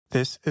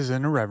This is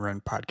an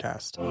Irreverent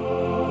podcast.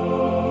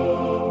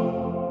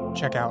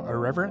 Check out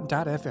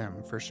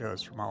irreverent.fm for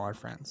shows from all our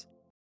friends.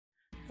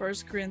 1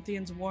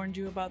 Corinthians warned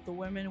you about the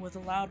women with a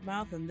loud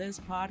mouth, and this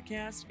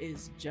podcast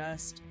is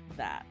just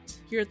that.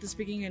 Here at the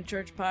Speaking in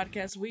Church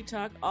podcast, we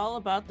talk all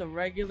about the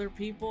regular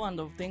people and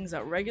the things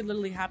that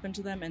regularly happen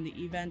to them in the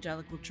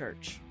evangelical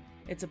church.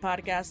 It's a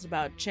podcast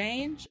about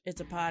change,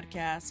 it's a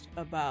podcast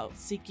about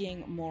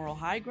seeking moral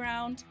high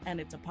ground, and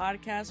it's a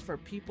podcast for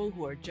people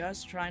who are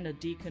just trying to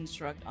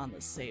deconstruct on the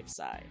safe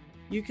side.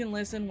 You can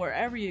listen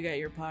wherever you get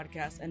your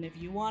podcast, and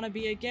if you want to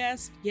be a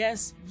guest,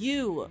 yes,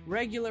 you,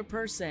 regular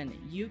person,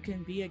 you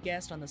can be a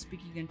guest on the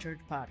Speaking in Church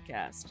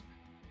podcast.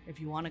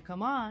 If you want to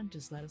come on,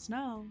 just let us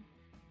know.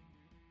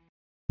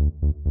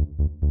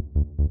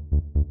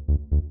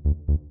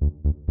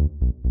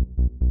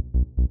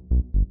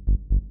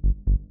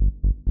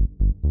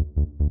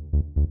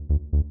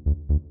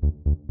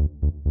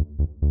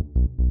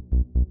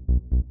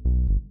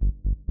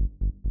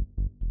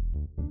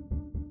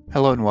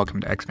 Hello and welcome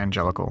to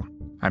Exvangelical.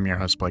 I'm your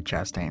host, Blake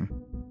Chastain.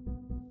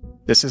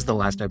 This is the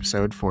last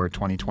episode for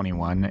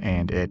 2021,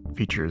 and it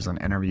features an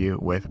interview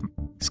with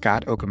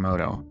Scott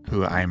Okamoto,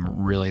 who I'm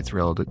really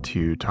thrilled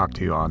to talk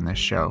to on this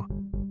show.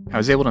 I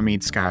was able to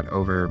meet Scott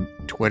over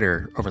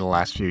Twitter over the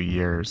last few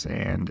years,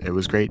 and it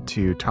was great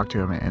to talk to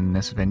him in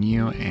this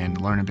venue and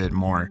learn a bit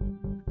more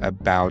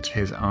about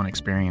his own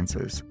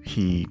experiences.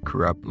 He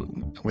grew up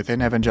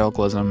within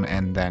evangelicalism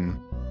and then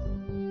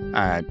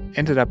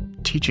ended up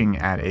teaching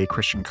at a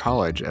Christian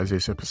college as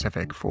Azusa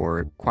Pacific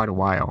for quite a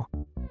while.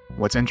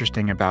 What's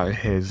interesting about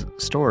his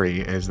story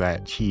is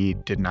that he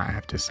did not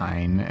have to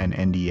sign an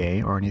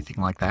NDA or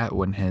anything like that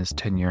when his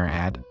tenure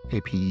at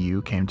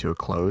APU came to a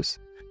close,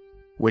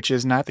 which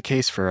is not the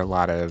case for a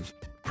lot of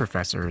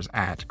professors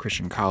at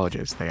Christian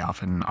colleges. They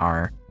often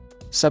are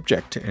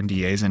subject to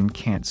NDAs and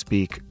can't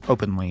speak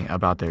openly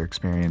about their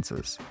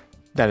experiences.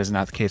 That is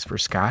not the case for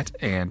Scott,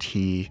 and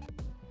he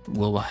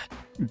will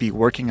be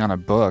working on a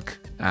book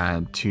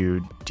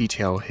to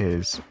detail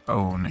his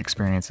own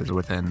experiences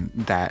within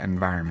that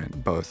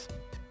environment, both.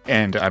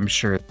 And I'm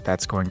sure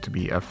that's going to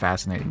be a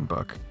fascinating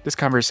book. This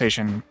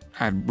conversation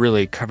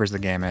really covers the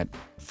gamut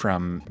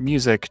from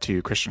music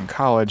to Christian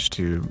college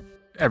to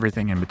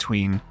everything in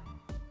between,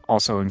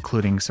 also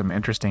including some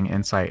interesting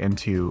insight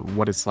into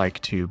what it's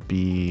like to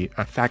be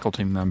a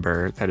faculty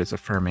member that is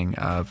affirming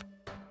of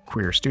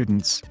queer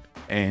students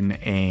in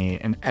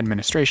an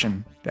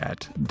administration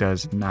that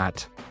does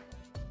not.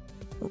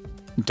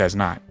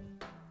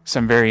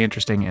 Some very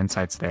interesting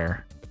insights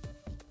there,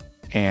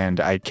 and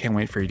I can't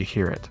wait for you to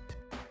hear it.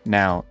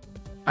 Now,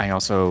 I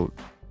also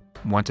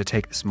want to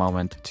take this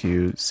moment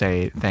to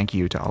say thank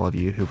you to all of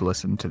you who've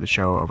listened to the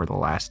show over the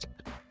last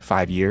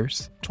 5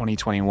 years.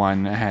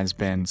 2021 has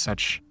been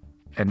such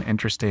an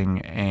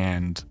interesting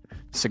and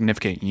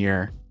significant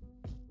year.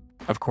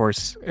 Of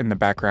course, in the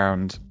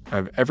background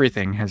of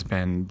everything has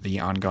been the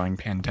ongoing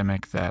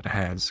pandemic that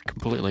has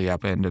completely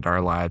upended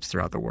our lives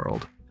throughout the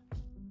world.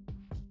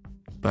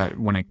 But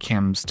when it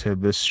comes to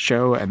this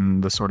show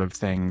and the sort of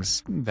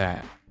things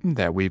that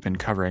we've been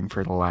covering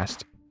for the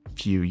last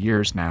few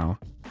years now,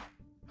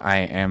 I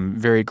am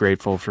very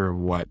grateful for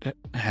what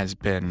has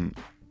been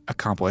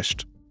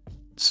accomplished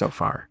so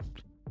far.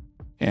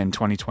 In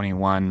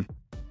 2021,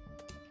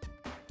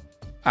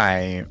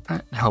 I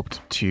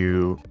helped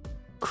to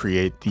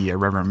create the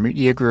Irreverent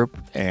Media Group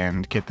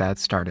and get that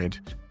started.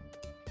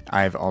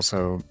 I've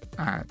also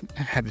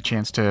had the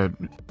chance to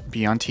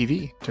be on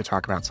TV to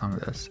talk about some of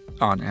this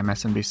on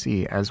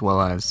MSNBC, as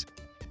well as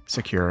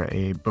secure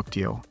a book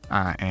deal.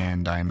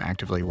 And I'm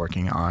actively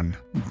working on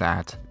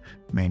that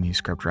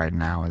manuscript right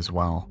now as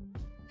well.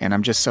 And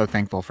I'm just so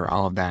thankful for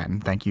all of that.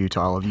 And thank you to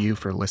all of you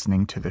for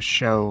listening to the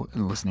show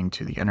and listening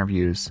to the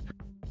interviews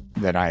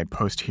that I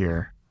post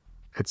here.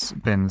 It's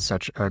been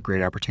such a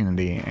great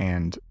opportunity,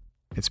 and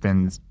it's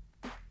been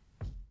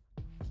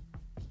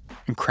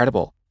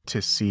incredible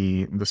to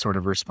see the sort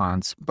of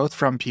response, both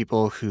from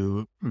people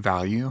who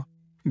value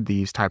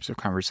these types of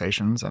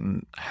conversations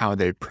and how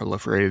they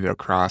proliferated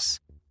across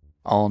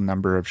all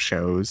number of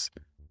shows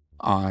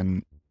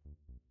on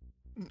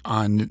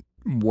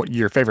what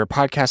your favorite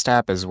podcast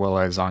app, as well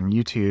as on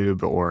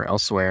YouTube or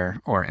elsewhere,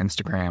 or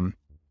Instagram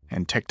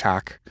and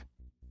TikTok.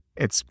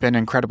 It's been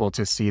incredible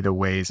to see the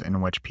ways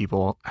in which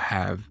people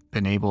have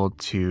been able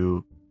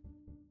to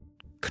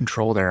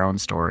control their own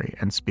story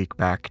and speak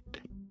back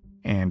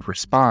and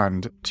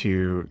respond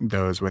to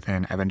those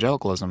within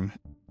evangelicalism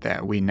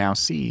that we now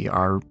see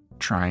are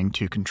trying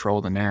to control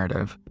the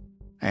narrative.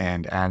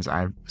 And as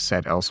I've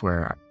said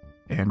elsewhere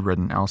and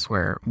written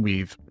elsewhere,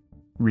 we've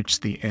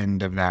reached the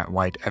end of that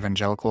white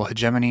evangelical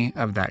hegemony,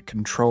 of that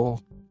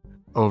control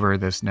over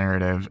this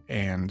narrative,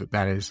 and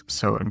that is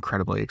so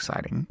incredibly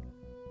exciting.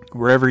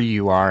 Wherever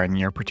you are in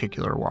your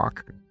particular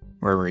walk,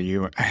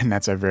 and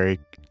that's a very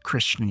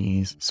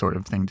Christianese sort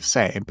of thing to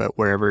say, but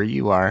wherever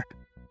you are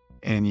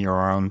in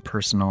your own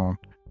personal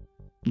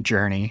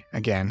journey,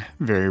 again,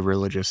 very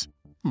religious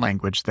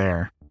language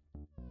there,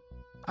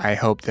 I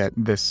hope that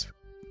this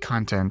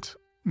content,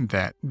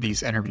 that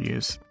these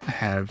interviews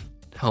have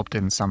helped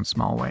in some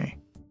small way.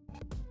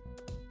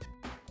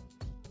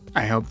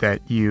 I hope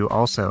that you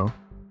also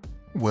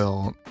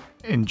will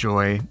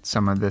enjoy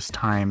some of this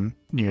time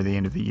near the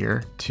end of the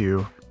year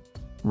to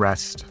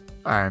rest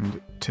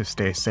and to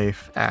stay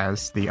safe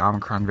as the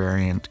Omicron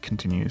variant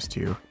continues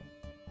to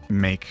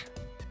make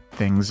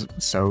things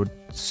so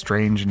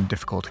strange and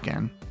difficult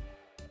again.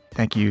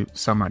 Thank you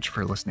so much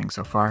for listening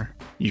so far.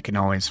 You can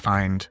always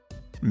find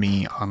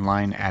me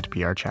online at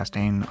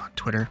brchastain on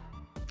Twitter.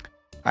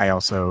 I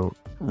also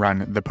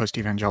run the Post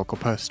Evangelical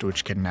Post,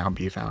 which can now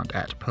be found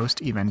at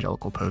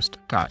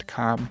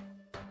postevangelicalpost.com.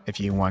 If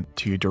you want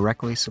to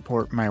directly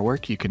support my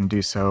work, you can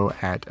do so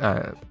at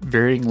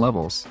varying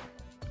levels.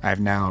 I've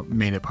now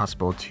made it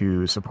possible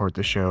to support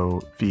the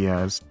show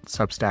via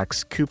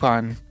Substack's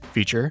coupon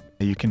feature.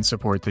 You can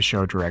support the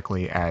show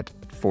directly at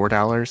 $4,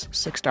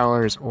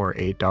 $6, or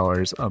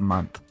 $8 a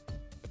month.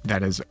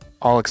 That is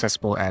all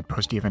accessible at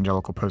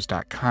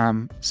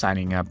postevangelicalpost.com.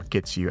 Signing up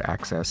gets you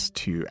access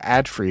to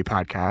ad-free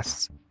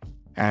podcasts,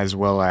 as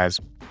well as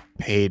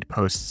paid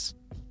posts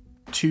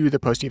to the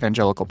Post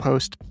Evangelical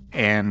Post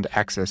and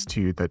access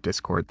to the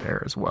Discord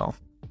there as well.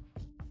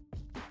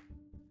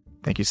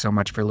 Thank you so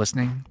much for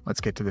listening.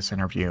 Let's get to this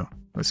interview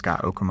with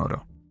Scott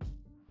Okamoto.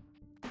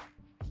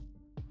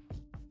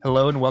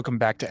 Hello and welcome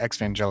back to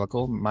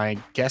Exvangelical. My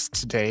guest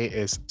today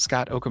is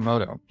Scott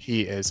Okamoto.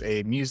 He is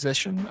a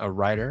musician, a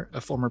writer,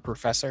 a former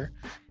professor,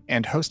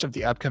 and host of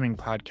the upcoming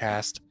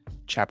podcast,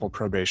 Chapel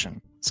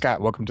Probation. Scott,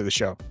 welcome to the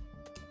show.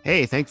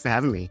 Hey, thanks for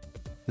having me.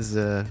 It's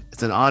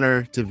an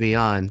honor to be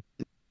on.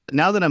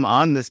 Now that I'm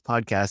on this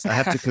podcast, I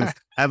have to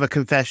have a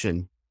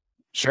confession.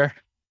 Sure.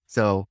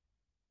 So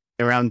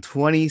around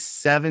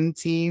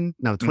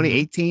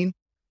 2018,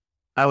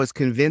 I was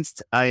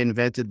convinced I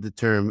invented the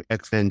term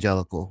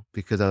exvangelical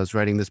because I was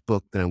writing this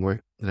book that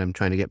I'm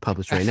trying to get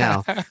published right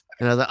now. And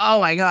I was like, oh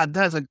my God,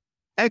 that's an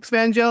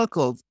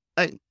exvangelical.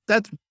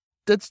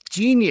 That's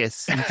genius.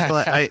 So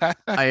I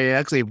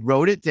actually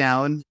wrote it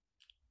down,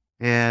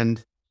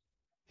 and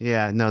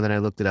then I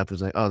looked it up. It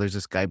was like, oh, there's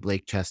this guy,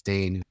 Blake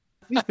Chastain.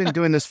 He's been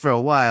doing this for a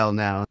while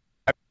now.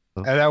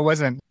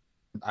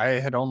 I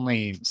had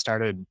only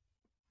started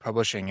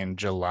publishing in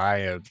July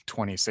of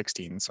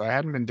 2016, so I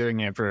hadn't been doing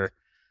it for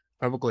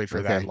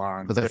that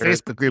long. But the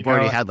Facebook group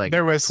already had like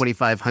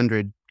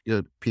 2,500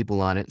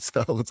 people on it,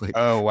 so it's like,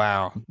 oh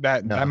wow,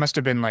 that must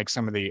have been like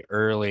some of the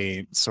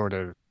early sort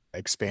of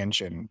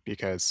expansion.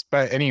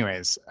 But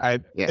anyways,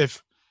 and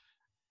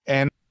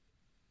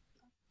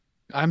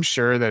I'm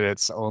sure that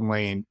it's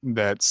only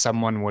that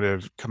someone would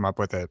have come up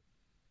with it.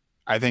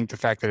 I think the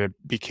fact that it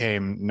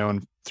became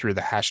known through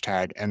the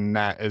hashtag, and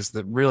that is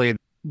really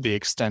the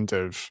extent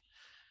of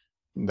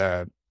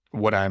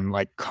what I'm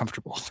like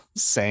comfortable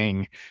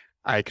saying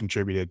I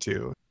contributed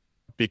to,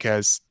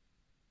 because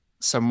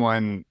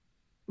someone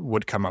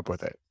would come up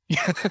with it.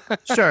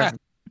 Sure.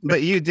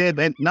 But you did,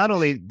 and not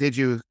only did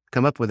you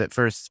come up with it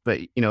first, but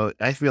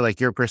I feel like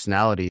your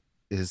personality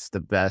is the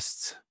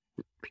best,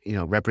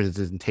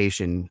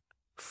 representation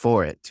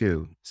for it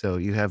too. So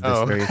you have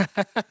this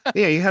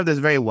you have this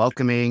very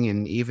welcoming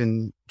and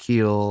even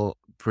keel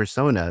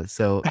persona.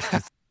 So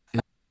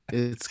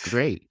it's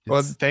great.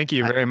 Well, thank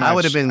you very much. I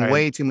would have been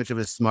way too much of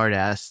a smart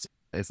ass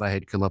if I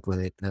had come up with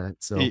it.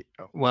 It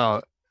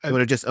would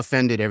have just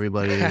offended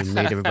everybody and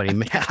made everybody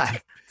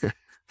mad.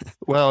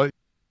 Well,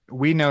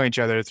 we know each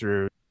other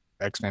through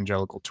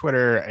Exvangelical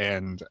Twitter,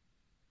 and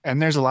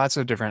there's lots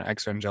of different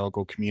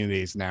Exvangelical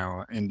communities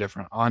now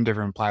on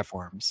different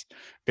platforms: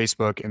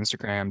 Facebook,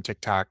 Instagram,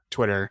 TikTok,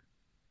 Twitter.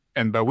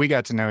 But we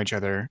got to know each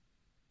other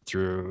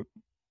through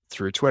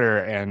Twitter,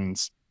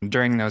 and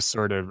during those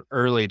sort of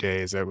early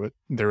days,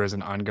 there was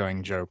an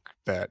ongoing joke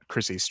that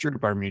Chrissy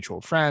Stroop, our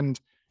mutual friend,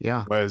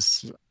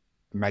 was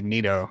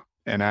Magneto,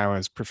 and I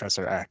was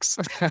Professor X.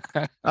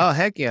 Oh,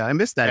 heck yeah. I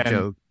missed that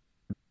joke.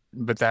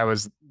 But that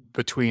was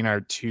between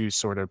our two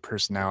sort of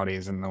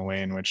personalities and the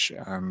way in which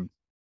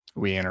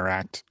we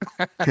interact.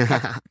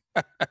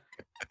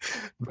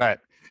 But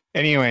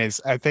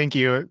anyways, I thank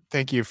you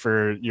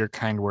for your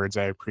kind words.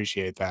 I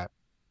appreciate that.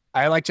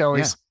 I like to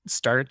always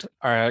start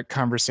our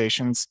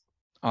conversations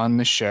on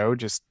the show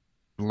just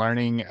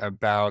learning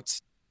about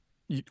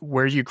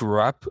where you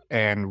grew up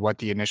and what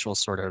the initial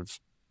sort of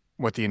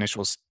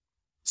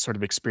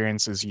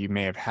experiences you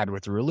may have had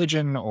with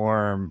religion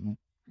or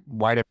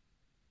white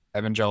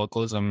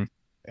evangelicalism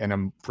in a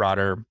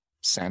broader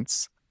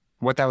sense,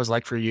 what that was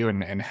like for you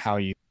and how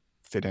you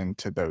fit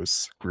into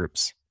those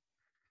groups.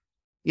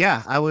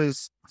 Yeah, I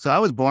was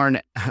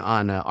born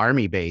on an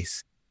army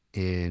base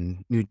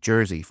in New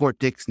Jersey, Fort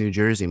Dix, New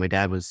Jersey. My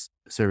dad was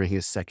serving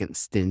his second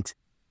stint.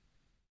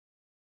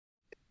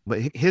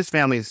 But his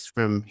family is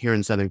from here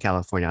in Southern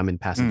California. I'm in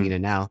Pasadena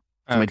now.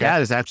 So my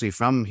dad is actually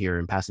from here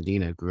in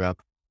Pasadena, grew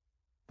up,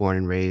 born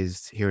and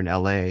raised here in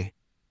LA.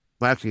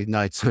 Well, actually,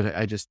 no,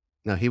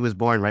 he was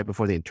born right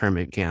before the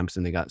internment camps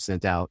and they got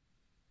sent out.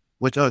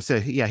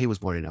 He was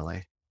born in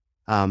LA.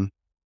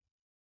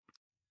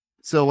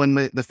 So when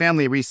the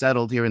family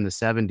resettled here in the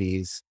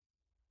 70s,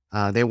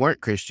 they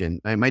weren't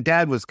Christian. My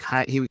dad was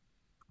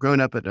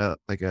grown up at a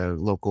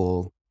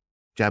local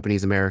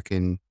Japanese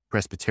American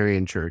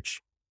Presbyterian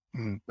church.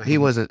 Mm-hmm. He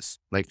wasn't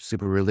like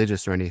super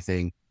religious or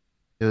anything.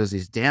 It was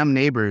these damn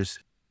neighbors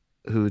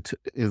who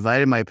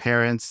invited my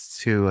parents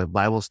to a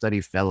Bible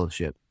study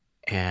fellowship.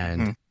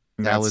 And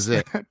that was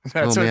it.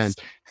 Oh man,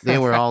 they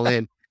were all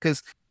in.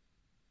 Because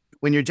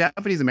when you're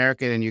Japanese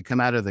American and you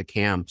come out of the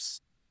camps,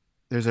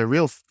 there's a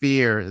real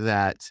fear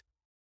that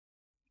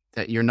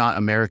you're not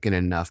American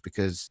enough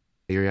because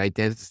your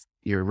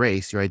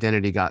race, your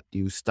identity got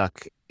you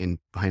stuck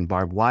behind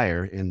barbed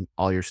wire and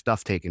all your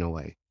stuff taken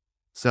away.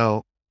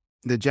 So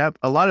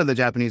a lot of the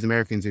Japanese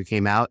Americans who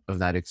came out of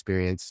that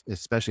experience,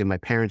 especially my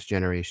parents'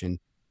 generation,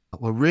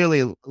 were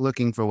really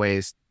looking for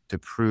ways to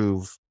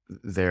prove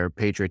their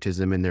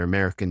patriotism and their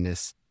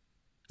Americanness,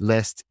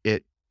 lest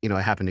it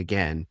happen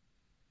again.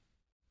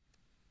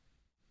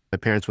 My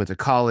parents went to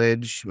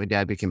college. My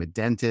dad became a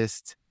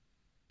dentist.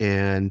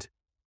 And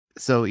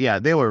so, yeah,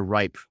 they were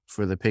ripe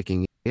for the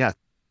picking. Yeah,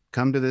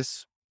 come to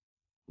this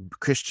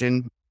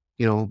Christian,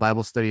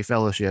 Bible study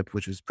fellowship,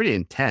 which was pretty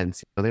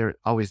intense. They were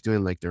always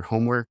doing like their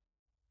homework.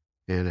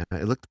 And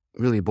it looked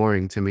really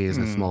boring to me as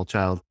a small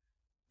child.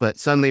 But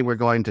suddenly we're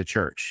going to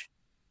church,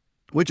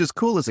 which is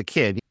cool as a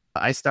kid.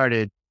 I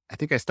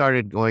think I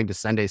started going to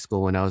Sunday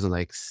school when I was in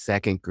like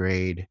second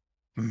grade.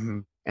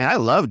 And I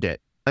loved it.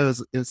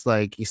 It's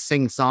like you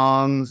sing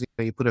songs,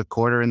 you put a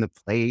quarter in the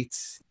plate.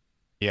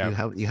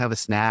 Yeah. You have a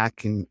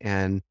snack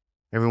and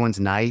everyone's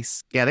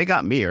nice. Yeah, they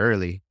got me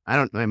early.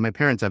 My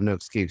parents have no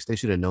excuse. They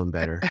should have known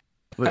better.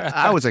 But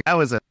I was like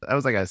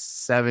a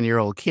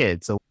 7-year-old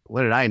kid. So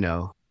what did I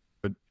know?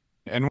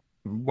 And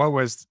what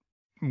was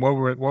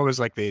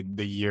like the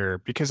year?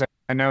 Because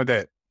I know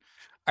that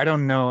I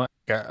don't know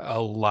a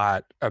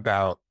lot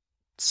about,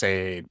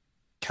 say,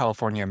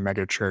 California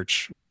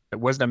megachurch.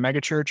 Was it a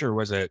megachurch or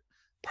was it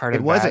part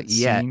of that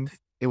scene? It wasn't yet.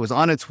 It was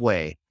on its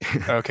way.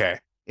 Okay.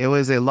 It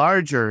was a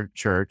larger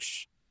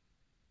church,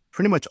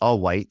 pretty much all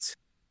white,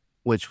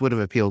 which would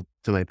have appealed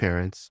to my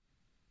parents,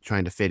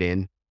 trying to fit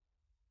in.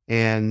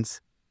 And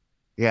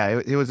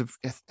yeah, it was.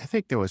 I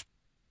think there was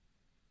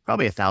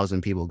probably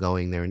 1,000 people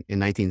going there in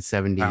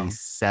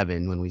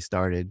 1977 when we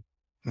started.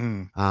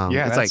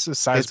 Yeah, that's a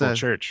sizable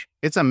church.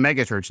 It's a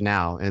mega church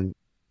now, and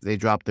they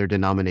dropped their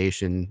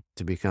denomination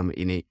to become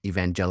an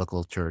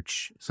evangelical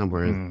church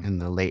somewhere in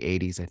the late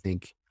 80s, I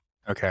think.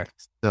 Okay.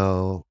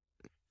 So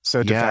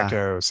de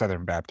facto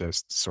Southern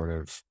Baptist sort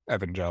of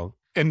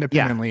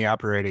independently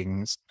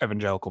operating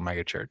evangelical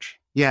megachurch.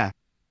 Yeah.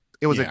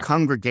 It was a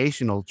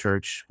congregational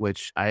church,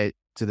 which I,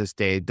 to this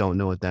day, don't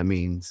know what that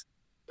means.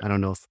 I don't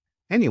know if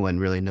anyone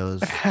really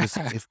knows. I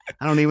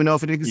don't even know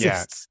if it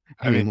exists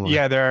anymore.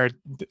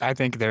 I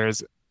think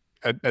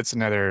that's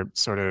another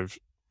sort of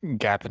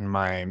gap in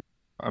my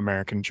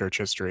American church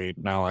history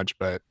knowledge,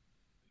 but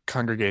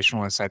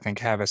Congregationalists, I think,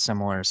 have a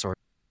similar sort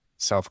of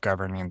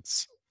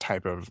self-governance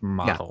type of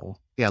model.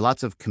 Yeah,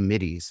 lots of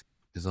committees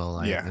is all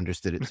I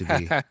understood it to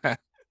be.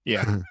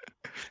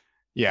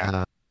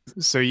 Yeah.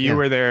 So you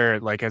were there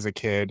like as a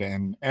kid,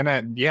 and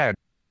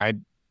I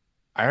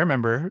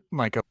remember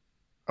like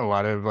a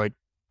lot of like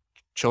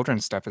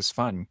children's stuff is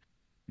fun.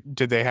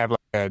 Did they have like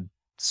a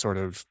sort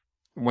of,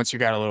 once you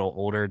got a little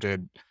older,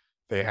 did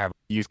they have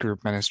youth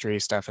group ministry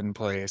stuff in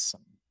place?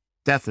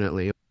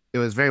 Definitely. It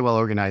was very well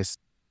organized.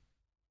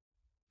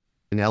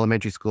 In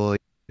elementary school,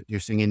 you're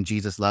singing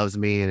Jesus Loves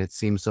Me, and it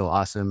seems so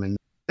awesome. And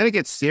then it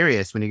gets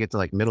serious when you get to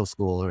like middle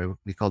school, or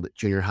we called it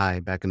junior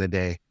high back in the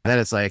day. And then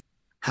it's like,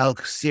 how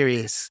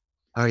serious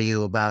are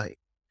you about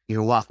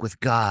your walk with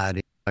God?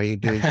 Are you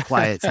doing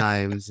quiet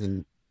times?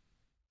 And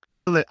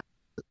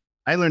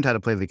I learned how to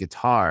play the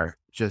guitar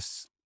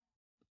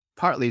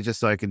partly just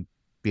so I could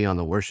be on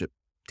the worship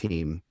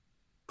team.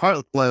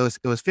 It was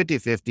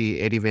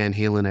 50-50, Eddie Van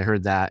Halen. I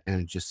heard that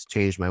and it just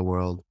changed my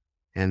world.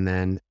 And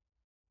then,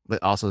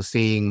 but also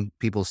seeing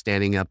people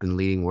standing up and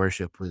leading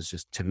worship was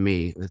just, to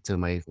me, to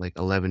my like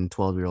 11,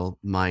 12-year-old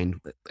mind,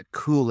 the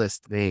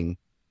coolest thing.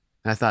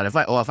 And I thought, if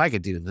I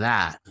could do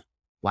that,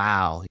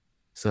 wow.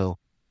 So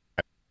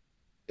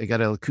I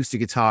got an acoustic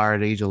guitar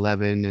at age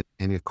 11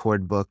 and a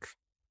chord book.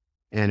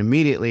 And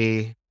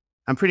immediately,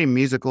 I'm pretty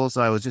musical,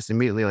 so I was just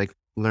immediately like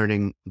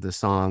learning the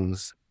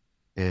songs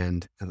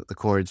and the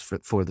chords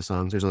for the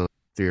songs. There's only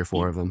 3 or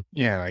 4 of them.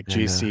 Yeah, like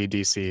G, C,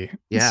 D, C.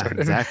 Yeah,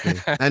 exactly.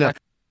 I know.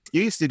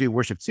 You used to do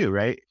worship too,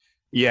 right?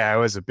 Yeah, I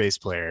was a bass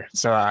player.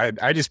 So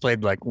I just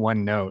played like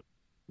one note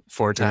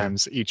 4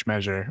 times each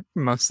measure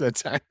most of the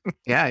time.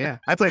 Yeah.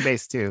 I play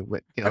bass too,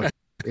 but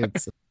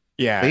it's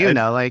yeah.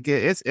 But like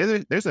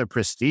there's a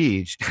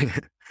prestige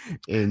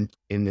in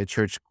the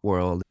church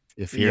world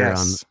if you're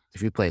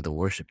if you play the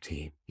worship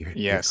team.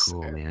 You're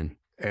cool, man.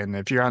 And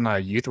if you're on a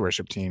youth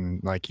worship team,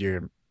 like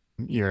you're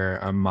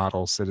a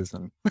model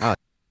citizen. Oh,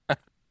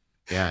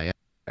 yeah.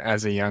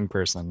 As a young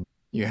person,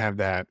 you have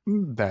that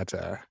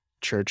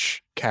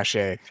church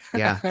cachet.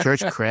 Yeah,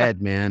 church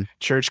cred, man.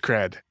 Church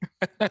cred.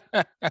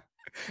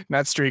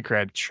 Not street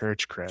cred,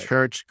 church cred.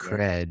 Church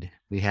cred.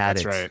 We had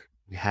it. That's right.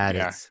 We had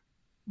it.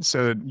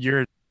 So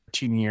your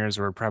teen years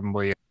were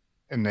probably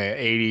in the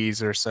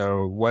 80s or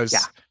so.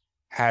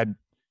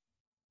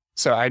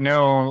 So I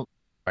know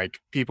like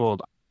people,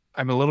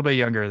 I'm a little bit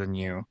younger than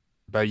you,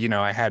 but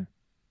I had,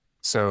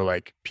 so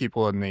like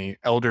people in the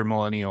elder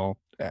millennial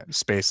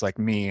space like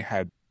me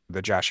had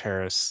the Josh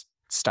Harris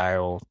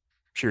style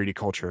purity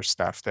culture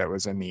stuff that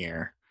was in the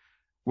air.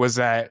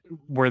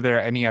 Were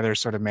there any other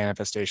sort of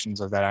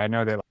manifestations of that? I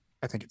know that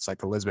I think it's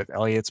like Elizabeth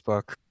Elliot's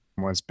book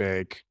was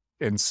big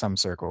in some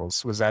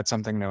circles. Was that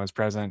something that was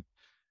present?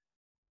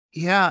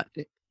 Yeah,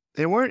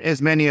 there weren't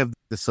as many of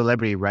the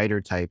celebrity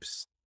writer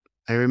types.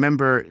 I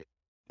remember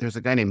there's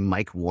a guy named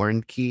Mike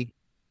Warnke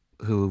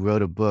who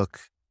wrote a book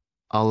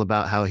all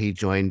about how he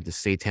joined the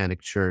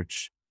Satanic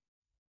Church,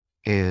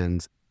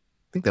 and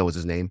I think that was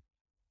his name.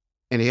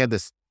 And he had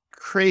this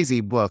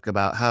crazy book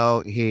about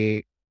how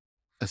he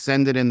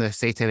ascended in the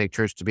Satanic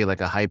Church to be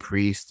like a high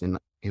priest, and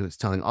he was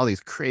telling all these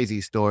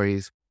crazy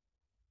stories.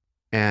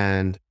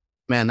 And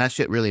man, that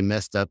shit really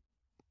messed up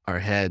our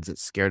heads. It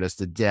scared us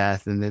to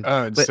death. And then,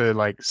 Oh, but so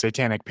like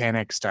Satanic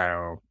Panic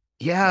style.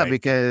 yeah, Like,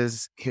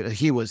 because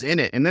he was in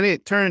it. And then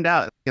it turned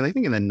out, and I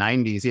think in the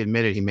 90s, he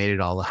admitted he made it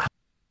all up.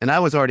 And I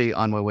was already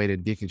on my way to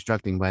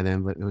deconstructing by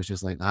then, but it was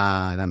just like,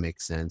 that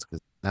makes sense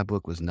because that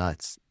book was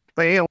nuts.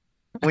 But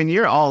when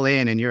you're all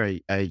in and you're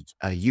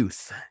a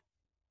youth,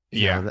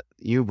 yeah.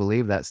 you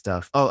believe that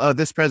stuff. Oh,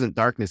 This Present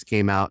Darkness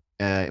came out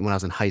when I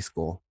was in high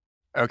school.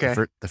 Okay.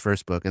 The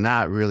first book, and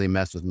that really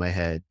messed with my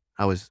head.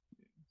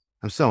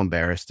 I'm so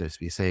embarrassed to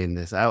be saying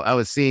this. I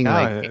was seeing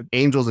like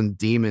angels and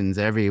demons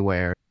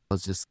everywhere. I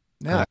was just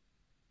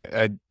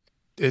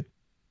it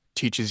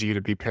teaches you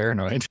to be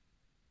paranoid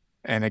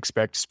and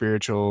expect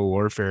spiritual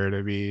warfare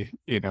to be,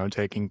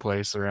 taking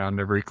place around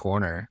every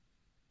corner.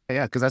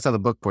 Yeah, because that's how the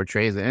book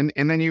portrays it.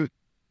 And then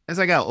as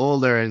I got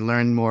older and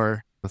learned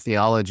more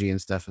theology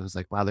and stuff, I was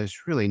like, wow,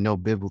 there's really no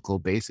biblical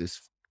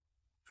basis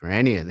for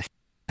any of this.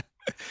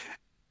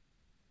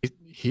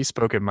 He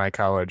spoke at my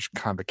college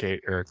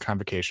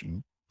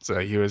convocation. So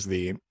he was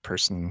the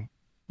person.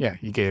 Yeah,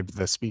 he gave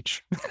the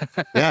speech.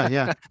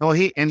 Yeah. Well,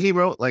 he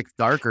wrote like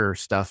darker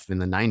stuff in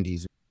the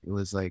 90s. It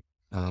was like,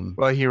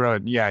 well, he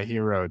wrote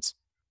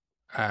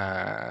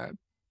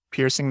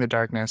Piercing the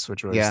Darkness,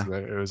 which was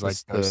it was like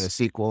the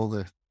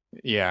sequel.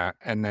 Yeah,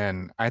 and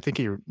then I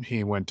think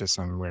he went to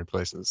some weird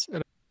places.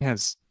 It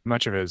has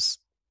much of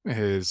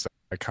his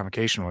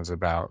convocation was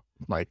about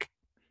like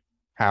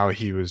how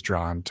he was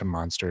drawn to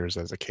monsters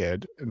as a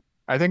kid.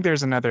 I think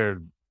there's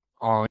another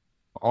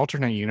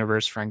alternate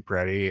universe. Frank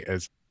Peretti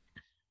is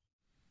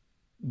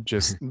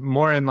just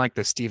more in like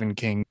the Stephen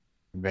King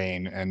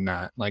vein and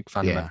not like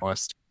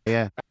fundamentalist,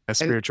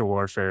 spiritual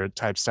warfare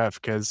type stuff.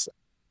 Because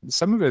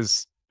some of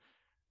his,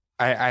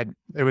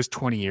 it was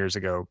 20 years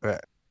ago,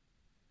 but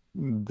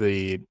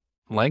the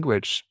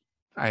language,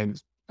 I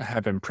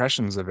have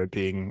impressions of it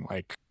being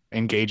like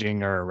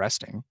engaging or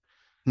arresting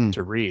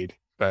to read.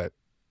 But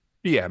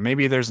yeah,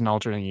 maybe there's an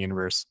alternate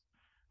universe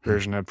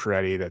version of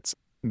Peretti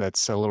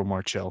that's a little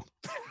more chill.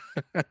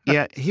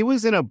 Yeah, he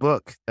was in a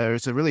book.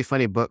 There's a really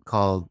funny book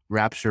called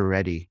Rapture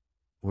Ready,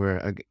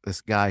 where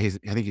this guy, I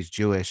think he's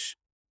Jewish,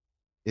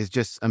 is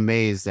just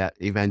amazed at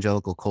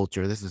evangelical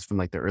culture. This is from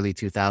like the early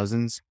 2000s.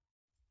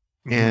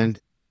 Mm-hmm. And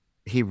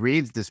he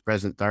reads This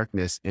Present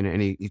Darkness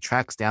and he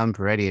tracks down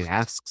Peretti and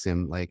asks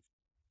him, like,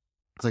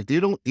 it's like,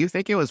 do you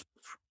think it was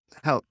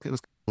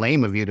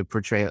lame of you to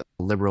portray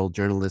liberal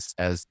journalists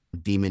as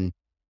demon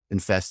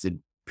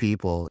infested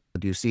people?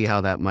 Do you see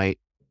how that might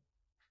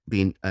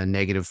be a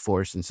negative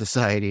force in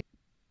society?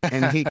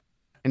 And he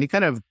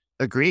kind of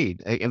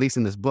agreed, at least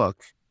in this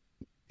book.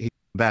 He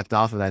backed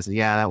off of that and said,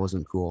 yeah, that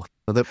wasn't cool.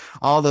 So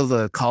all of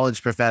the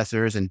college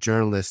professors and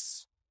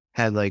journalists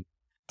had like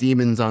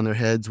demons on their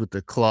heads with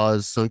their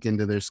claws sunk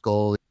into their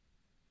skull,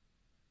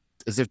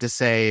 as if to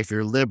say, if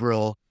you're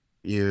liberal,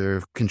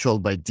 you're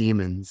controlled by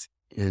demons.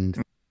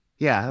 And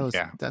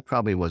that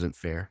probably wasn't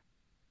fair.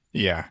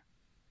 Yeah.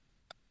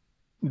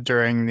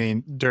 During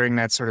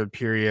that sort of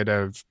period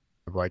of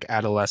like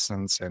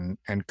adolescence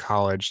and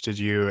college, did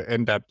you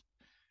end up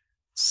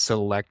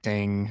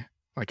selecting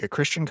like a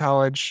Christian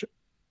college?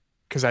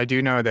 Because I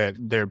do know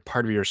that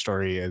part of your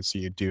story is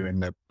you do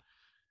end up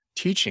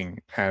teaching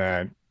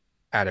at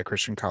a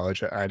Christian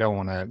college. I don't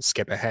want to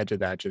skip ahead to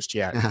that just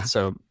yet.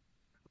 So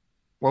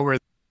what were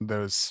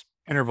those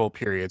interval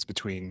periods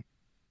between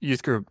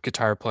youth group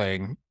guitar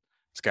playing,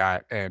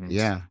 Scott, and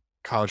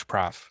college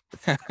prof?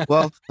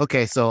 Well,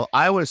 okay, so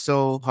I was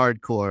so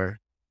hardcore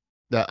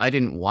that I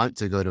didn't want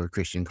to go to a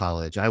Christian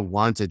college. I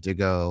wanted to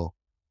go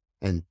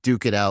and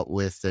duke it out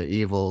with the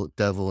evil,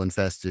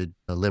 devil-infested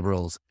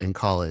liberals in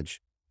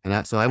college.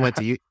 And so I went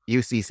to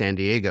UC San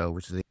Diego,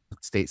 which is a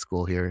state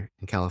school here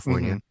in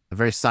California,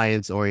 very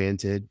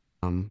science-oriented.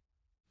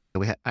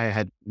 I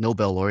had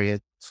Nobel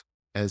laureates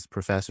as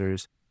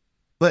professors.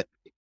 But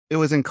it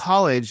was in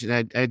college,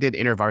 and I did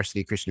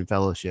InterVarsity Christian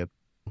Fellowship,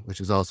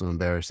 which is also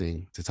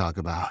embarrassing to talk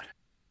about.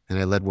 And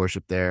I led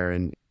worship there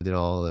and did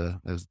I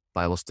was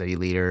Bible study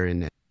leader,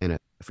 and I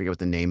forget what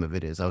the name of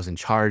it is. I was in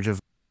charge of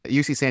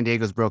UC San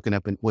Diego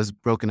was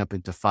broken up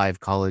into 5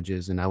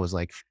 colleges, and I was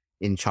like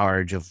in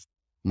charge of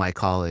my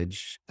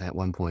college at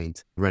one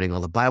point, running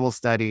all the Bible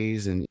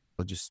studies, and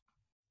I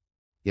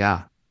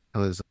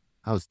was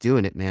I was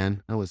doing it,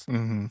 man.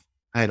 Mm-hmm.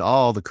 I had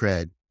all the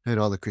cred. I had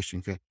all the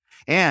Christian cred.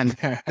 And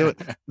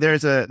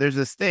there's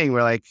this thing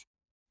where like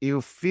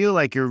you feel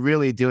like you're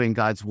really doing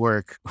God's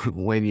work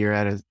when you're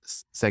at a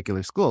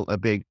secular school, a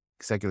big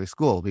secular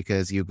school,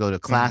 because you go to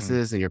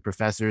classes and your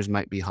professors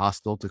might be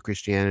hostile to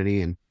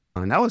Christianity. And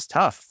that was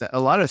tough. A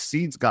lot of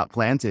seeds got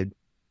planted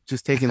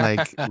just taking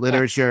like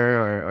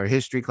literature or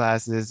history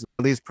classes.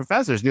 These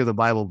professors knew the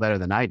Bible better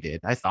than I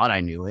did. I thought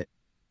I knew it.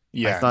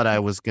 I thought I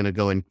was going to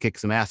go and kick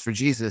some ass for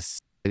Jesus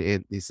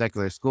in these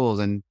secular schools.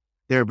 And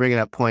they were bringing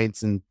up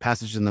points and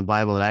passages in the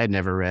Bible that I had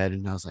never read.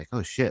 And I was like,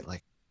 oh shit,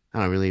 like, I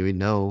don't really even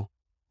know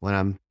what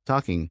I'm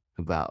talking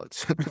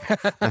about.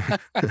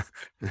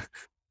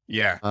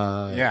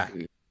 Yeah.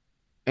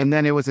 And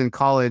then it was in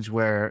college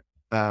where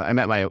I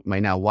met my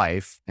now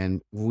wife,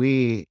 and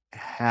we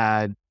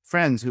had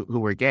friends who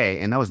were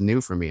gay, and that was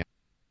new for me.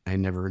 I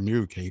never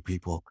knew gay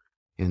people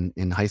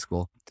in high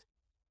school.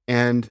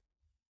 And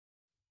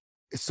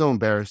it's so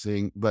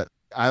embarrassing, but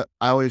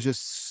I was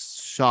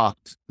just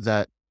shocked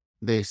that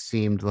they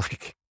seemed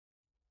like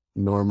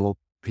normal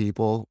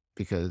people,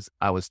 because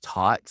I was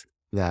taught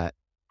that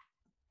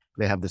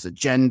they have this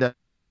agenda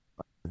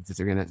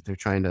that they're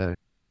trying to,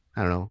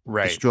 I don't know,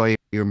 destroy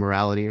your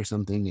morality or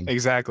something. And,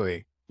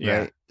 exactly. Yeah.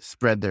 Right,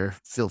 spread their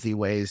filthy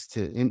ways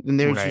and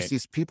there was just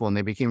these people, and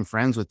they became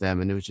friends with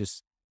them. And it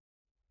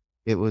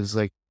was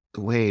like,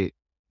 wait,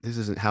 this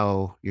isn't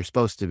how you're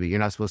supposed to be. You're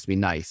not supposed to be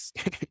nice.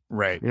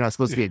 Right. You're not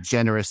supposed to be a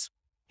generous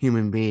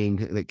human being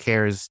that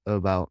cares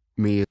about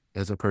me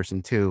as a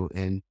person too.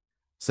 And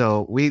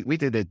so we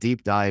did a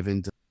deep dive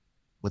into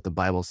what the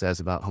Bible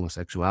says about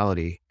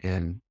homosexuality,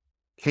 and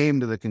came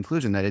to the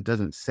conclusion that it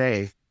doesn't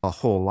say a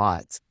whole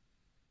lot.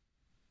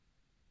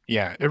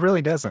 Yeah, it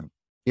really doesn't.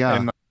 Yeah.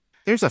 And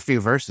there's a few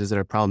verses that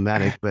are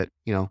problematic, but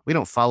we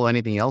don't follow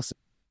anything else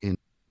in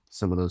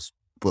some of those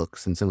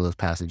books and some of those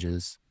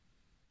passages.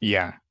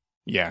 Yeah.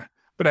 Yeah.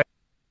 But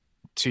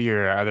to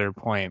your other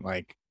point,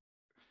 like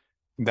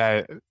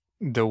that,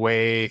 the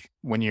way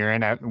when you're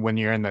in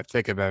the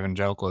thick of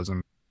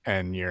evangelicalism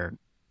and you're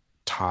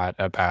taught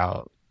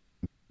about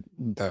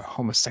the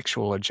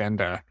homosexual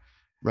agenda,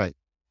 right?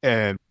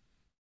 And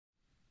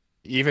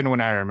even when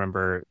I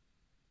remember,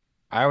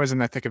 I was in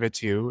the thick of it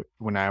too.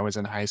 When I was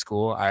in high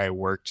school, I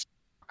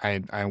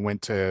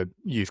went to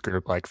youth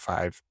group like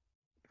 5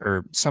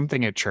 or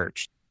something at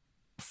church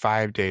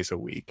 5 days a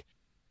week.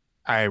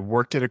 I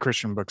worked at a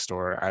Christian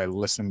bookstore. I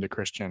listened to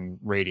Christian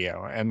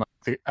radio, and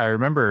I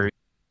remember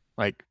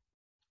like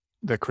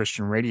the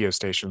Christian radio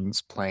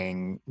stations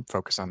playing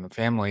Focus on the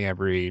Family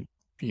every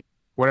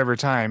whatever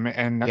time,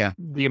 and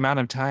the amount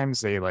of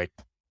times they like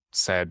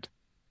said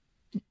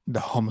the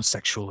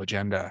homosexual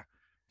agenda.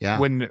 Yeah.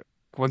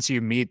 Once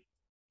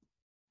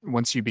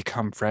you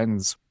become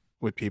friends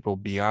with people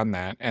beyond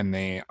that, and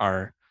they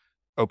are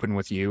open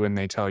with you and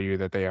they tell you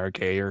that they are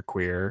gay or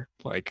queer,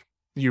 like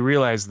you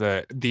realize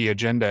that the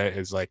agenda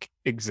is like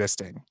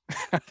existing.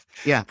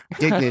 Yeah.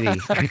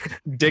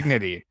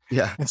 Dignity.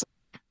 Yeah.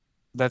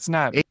 That's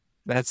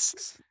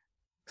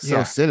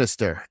so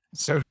sinister.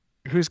 So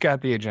who's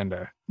got the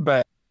agenda?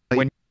 But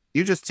when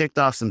you just ticked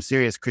off some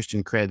serious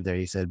Christian cred there,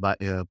 you said,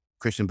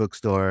 Christian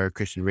bookstore,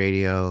 Christian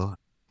radio.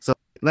 So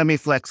let me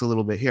flex a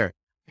little bit here.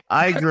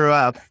 I grew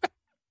up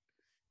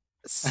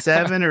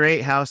 7 or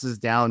 8 houses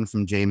down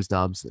from James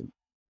Dobson.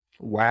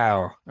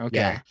 Wow. Okay.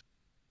 Yeah.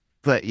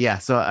 But yeah,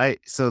 so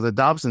the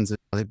Dobsons,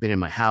 they've been in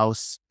my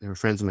house. They were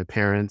friends with my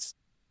parents.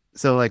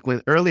 So like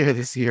earlier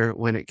this year,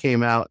 when it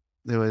came out,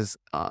 there was,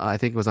 I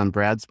think it was on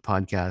Brad's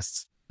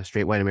podcast,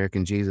 Straight White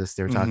American Jesus.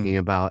 They were talking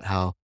about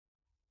how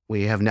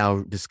we have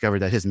now discovered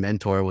that his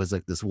mentor was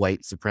like this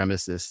white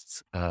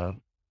supremacist,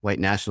 white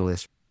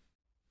nationalist.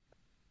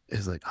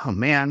 It's like, oh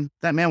man,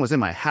 that man was in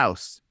my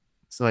house.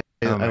 So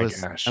I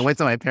went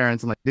to my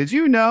parents. I'm like, did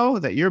you know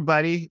that your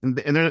buddy, and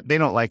they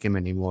don't like him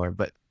anymore,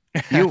 but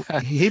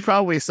he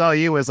probably saw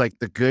you as like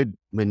the good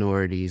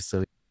minority,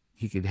 so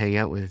he could hang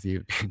out with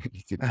you.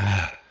 He could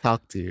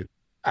talk to you.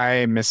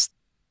 I missed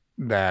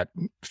that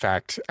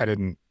fact.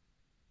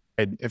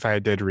 If I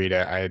did read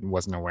it, I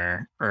wasn't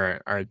aware, or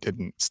it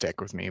didn't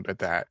stick with me. But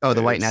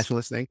the white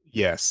nationalist thing.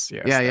 Yes.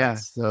 Yeah.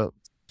 So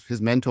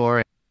his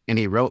mentor, and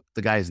he wrote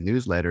the guy's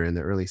newsletter in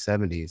the early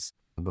 70s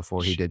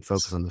before he did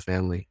Focus on the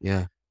Family.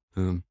 Yeah.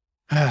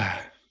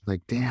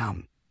 Like,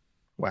 damn.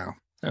 Wow.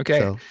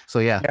 Okay. So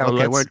yeah.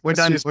 Okay, we're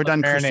done. We're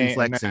done Christian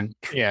flexing.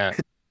 Yeah.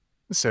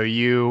 So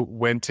you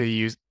went to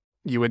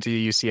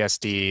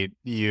UCSD.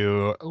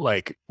 You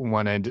like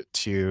wanted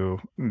to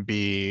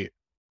be,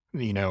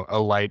 a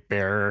light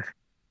bearer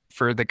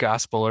for the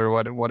gospel or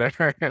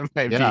whatever it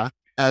might be.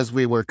 As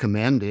we were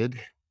commanded.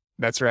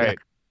 That's right. Yeah.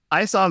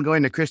 I saw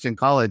going to Christian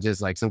college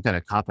as like some kind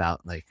of cop out.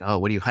 Like, oh,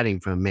 what are you hiding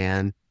from,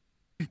 man?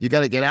 You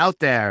got to get out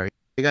there.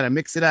 You got to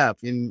mix it up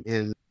and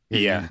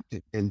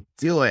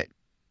do it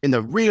in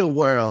the real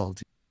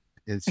world.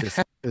 It's just,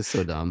 it's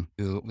so dumb.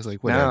 It was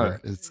like, whatever.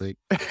 No. It's like,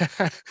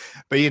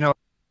 but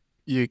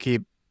you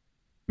keep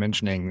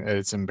mentioning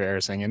it's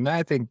embarrassing. And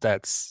I think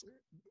that's,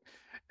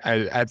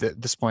 at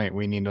this point,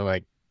 we need to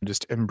like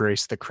just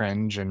embrace the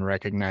cringe and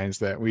recognize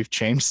that we've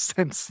changed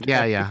since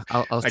Yeah, then. yeah.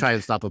 I'll Like, try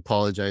and stop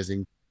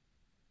apologizing.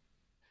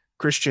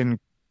 Christian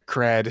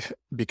cred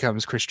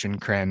becomes Christian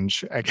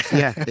cringe, I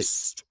Yeah,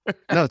 guess.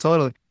 no,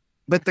 totally.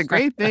 But the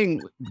great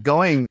thing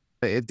the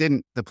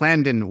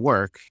plan didn't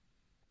work.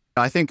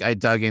 I think I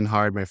dug in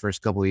hard my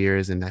first couple of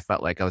years, and I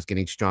felt like I was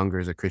getting stronger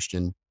as a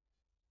Christian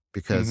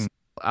because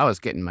I was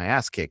getting my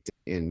ass kicked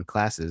in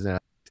classes. I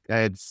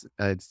had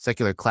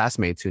secular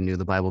classmates who knew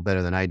the Bible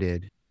better than I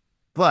did.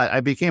 But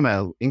I became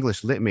an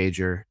English lit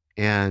major,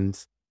 and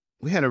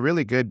we had a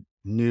really good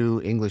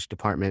new English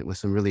department with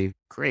some really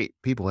great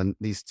people. And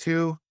these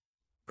two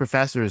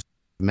professors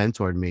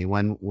mentored me.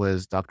 One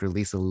was Dr.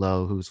 Lisa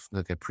Lowe, who's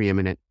like a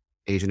preeminent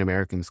Asian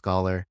American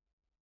scholar.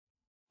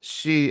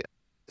 She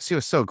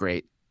was so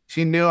great.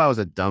 She knew I was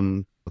a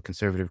dumb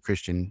conservative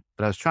Christian,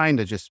 but I was trying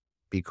to just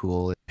be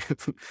cool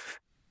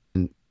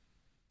and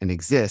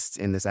exist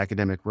in this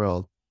academic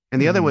world.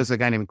 And the other was a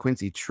guy named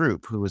Quincy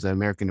Troop, who was an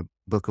American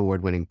Book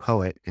Award winning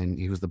poet, and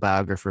he was the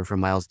biographer for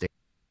Miles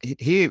Davis.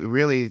 He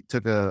really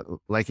took a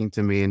liking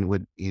to me and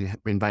would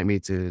invite me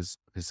to his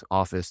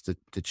office to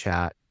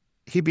chat.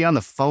 He'd be on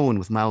the phone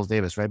with Miles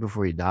Davis right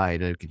before he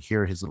died, and I could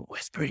hear his little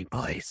whispering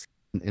voice.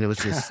 And it was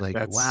just like,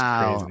 That's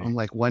wow, crazy. I'm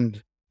like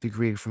one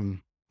degree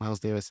from Miles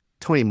Davis.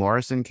 Toni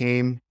Morrison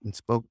came and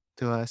spoke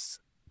to us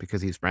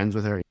because he's friends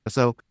with her.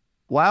 So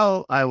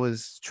while I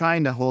was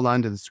trying to hold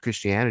on to this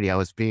Christianity, I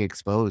was being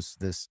exposed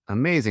to this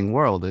amazing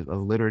world of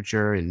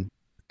literature and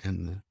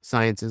the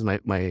sciences.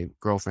 My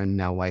girlfriend,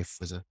 now wife,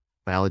 was a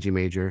biology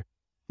major.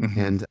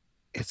 And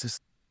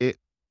it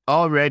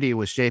already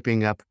was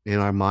shaping up in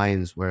our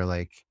minds where,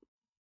 like,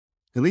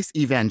 at least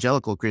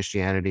evangelical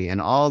Christianity and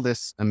all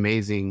this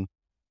amazing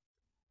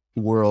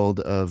world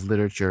of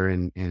literature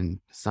and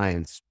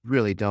science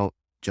really don't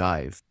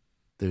jive.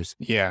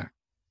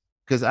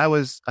 Because I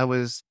was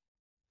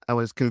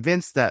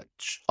convinced that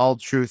all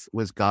truth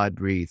was God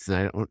breathed,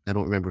 and I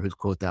don't remember whose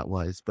quote that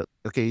was. But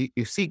okay,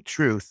 you seek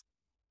truth,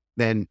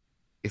 then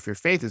if your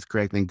faith is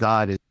correct, then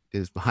God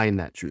is behind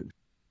that truth,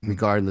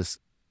 regardless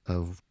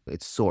of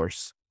its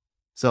source.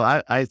 So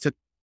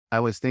I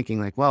was thinking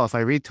like, well, if I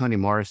read Toni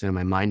Morrison and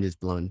my mind is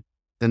blown,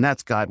 then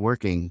that's God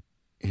working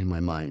in my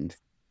mind.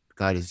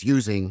 God is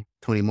using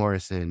Toni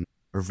Morrison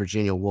or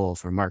Virginia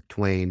Woolf or Mark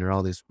Twain or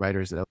all these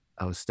writers that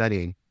I was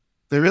studying.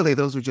 But really,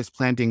 those were just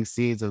planting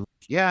seeds of,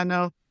 yeah,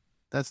 no,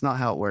 that's not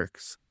how it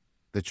works.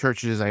 The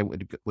churches I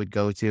would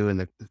go to and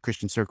the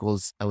Christian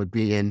circles I would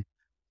be in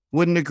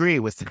wouldn't agree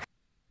with it.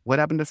 What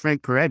happened to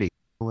Frank Peretti?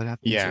 What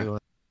happened to...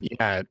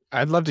 Yeah,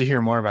 I'd love to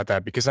hear more about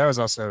that, because I was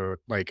also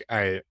like,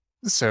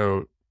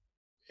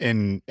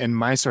 in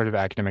my sort of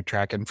academic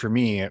track, and for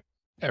me,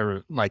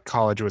 like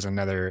college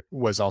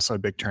was also a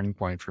big turning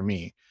point for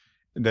me.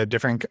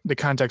 The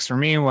context for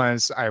me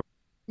was I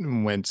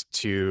went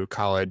to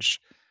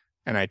college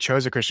and I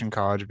chose a Christian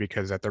college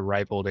because at the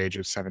ripe old age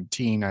of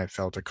 17, I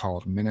felt a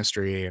call to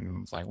ministry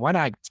and was like, why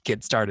not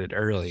get started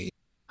early?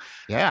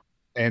 Yeah.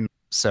 And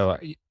so,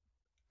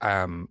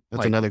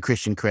 that's another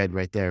Christian cred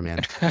right there,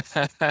 man.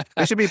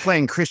 We should be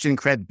playing Christian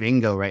cred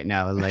bingo right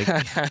now. Like,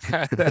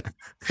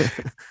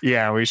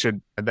 yeah, we should.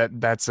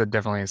 That's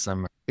definitely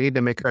some. We need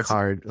to make a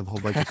card, a whole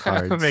bunch of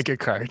cards. Make a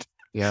card.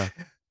 Yeah.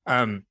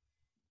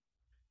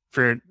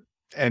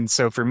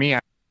 So for me,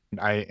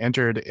 I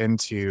entered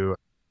into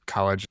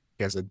college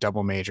as a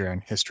double major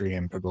in history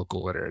and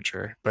biblical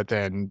literature. But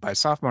then by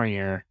sophomore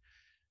year,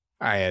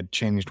 I had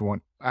changed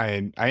one.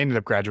 I ended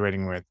up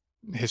graduating with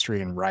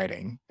history and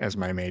writing as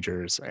my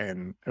majors,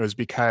 and it was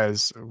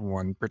because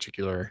one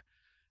particular,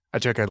 I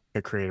took a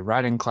creative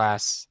writing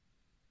class,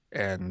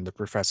 and the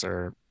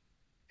professor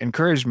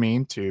encouraged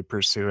me to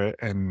pursue it,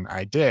 and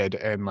I did.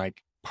 And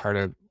like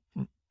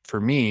for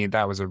me,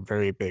 that was a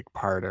very big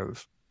part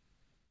of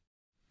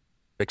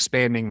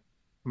expanding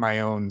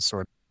my own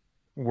sort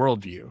of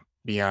worldview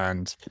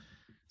beyond.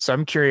 So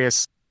I'm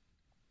curious,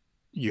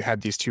 you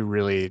had these two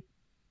really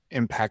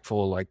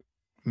impactful, like,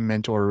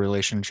 mentor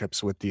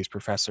relationships with these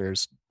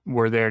professors.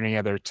 Were there any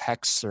other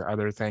texts or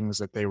other things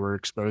that they were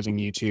exposing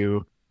you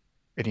to?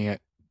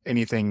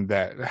 Anything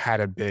that had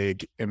a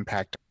big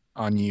impact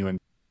on you and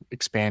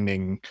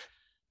expanding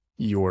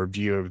your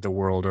view of the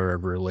world or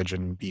of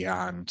religion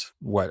beyond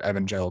what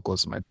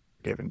evangelicalism had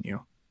given you?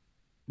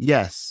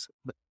 Yes.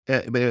 But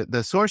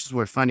the sources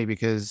were funny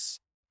because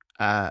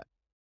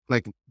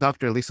like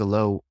Dr. Lisa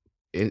Lowe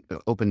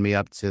opened me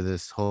up to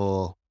this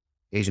whole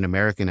Asian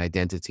American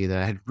identity that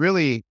I had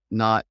really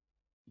not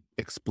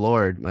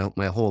explored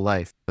my whole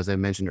life. As I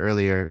mentioned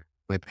earlier,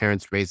 my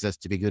parents raised us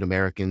to be good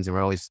Americans, and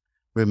we're always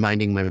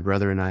reminding my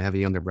brother, and I have a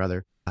younger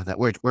brother, that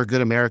we're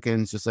good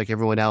Americans just like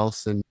everyone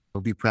else, and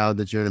we'll be proud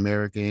that you're an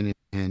American.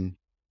 And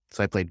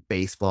so I played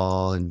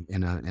baseball, and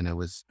I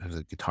was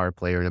a guitar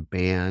player in a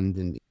band,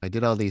 and I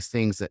did all these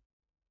things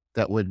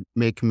that would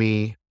make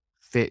me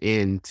fit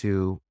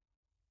into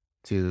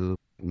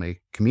my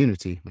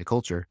community, my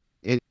culture.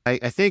 I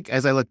think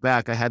as I look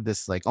back, I had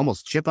this like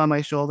almost chip on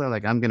my shoulder,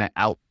 like I'm going to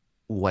out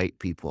white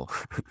people.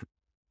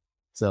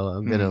 So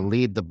I'm going to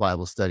lead the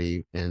Bible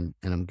study, and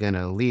I'm going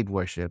to lead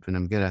worship, and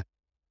I'm going to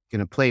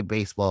gonna play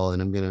baseball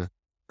and I'm gonna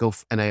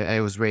and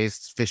I was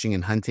raised fishing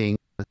and hunting.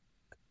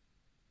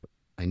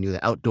 I knew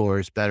the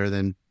outdoors better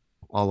than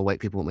all the white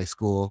people at my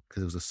school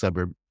because it was a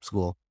suburb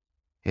school.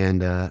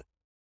 And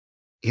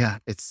yeah,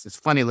 it's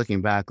funny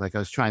looking back. Like I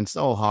was trying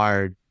so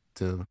hard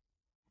to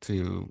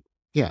to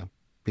yeah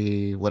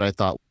be what I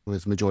thought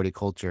was majority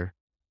culture.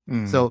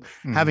 Mm, So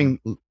mm, having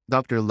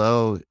Dr.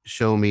 Lowe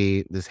show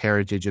me this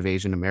heritage of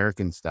Asian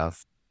American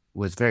stuff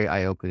was very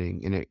eye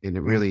opening, and it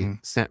really hmm.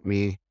 sent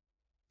me.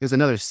 It was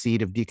another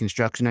seed of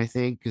deconstruction, I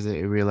think, because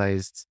it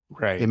realized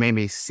it Right. made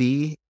me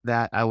see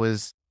that I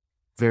was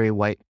very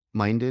white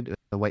minded,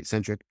 white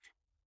centric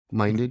Mhm.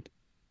 minded.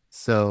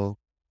 So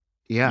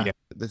yeah,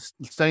 Yeah.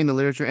 studying the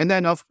literature, and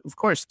then of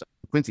course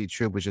Quincy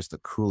Troop was just the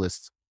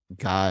coolest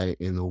guy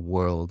in the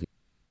world.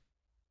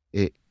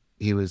 It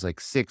He was like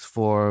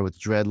 6'4" with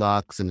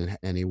dreadlocks,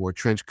 and he wore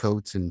trench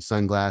coats and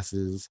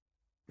sunglasses,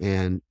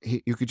 and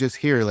you could just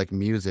hear like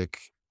music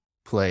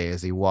play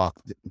as he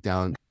walked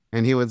down,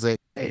 and he would say,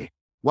 "Hey,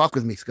 walk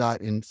with me,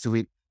 Scott." And so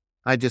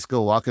I'd just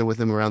go walking with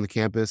him around the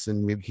campus,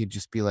 and he'd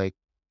just be like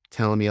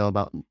telling me all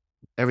about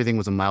everything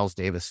was a Miles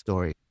Davis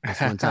story.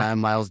 This one time,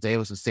 Miles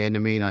Davis was saying to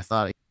me, and I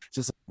thought,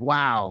 just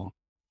wow,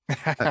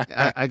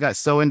 I got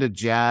so into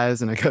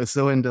jazz and I got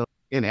so into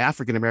in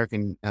African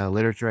American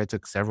literature. I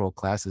took several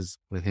classes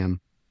with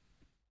him.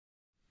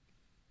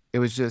 It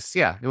was just,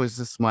 yeah, it was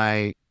just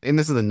and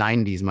this is the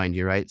 90s, mind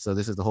you, right? So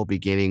this is the whole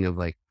beginning of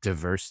like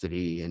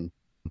diversity and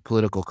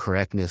political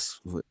correctness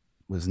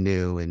was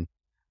new, and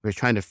we are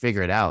trying to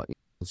figure it out.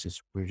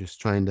 We're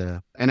just trying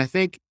to, and I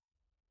think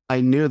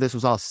I knew this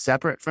was all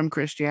separate from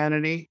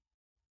Christianity.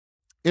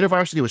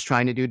 InterVarsity was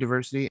trying to do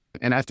diversity,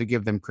 and I have to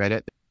give them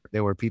credit.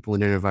 There were people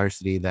in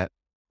InterVarsity that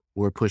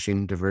were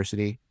pushing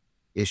diversity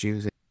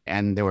issues,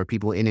 and there were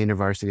people in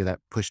InterVarsity that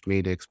pushed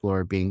me to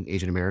explore being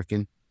Asian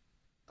American.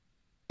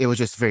 It was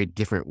just a very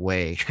different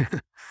way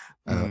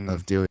Mm,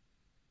 of doing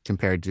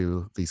compared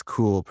to these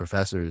cool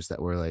professors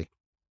that were like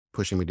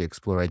pushing me to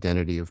explore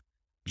identity of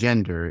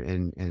gender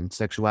and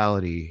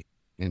sexuality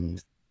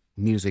and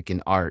music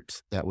and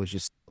art that was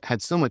just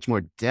had so much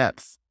more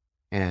depth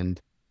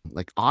and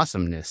like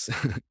awesomeness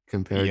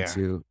compared yeah.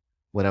 to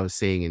what I was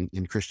seeing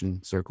in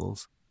Christian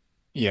circles.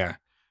 Yeah.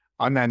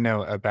 On that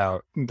note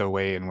about the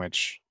way in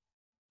which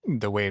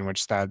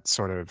that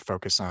sort of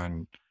focus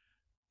on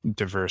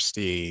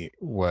diversity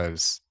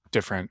was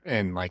different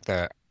in like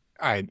the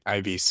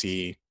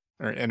IVC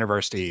or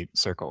university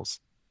circles,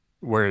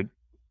 where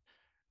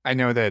I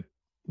know that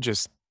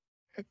just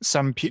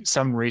some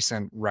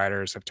recent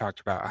writers have talked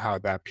about how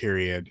that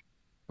period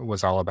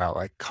was all about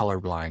like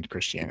colorblind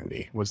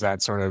Christianity. Was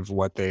that sort of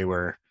what they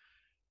were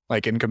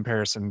like in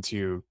comparison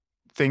to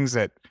things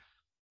that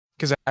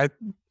because I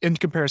in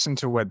comparison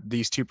to what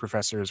these two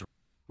professors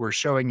were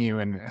showing you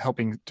and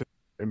helping to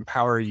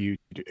empower you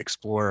to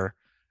explore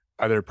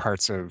other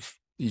parts of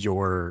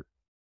your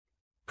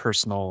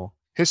personal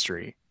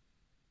history,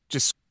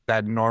 just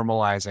that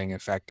normalizing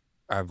effect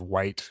of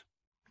white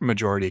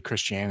majority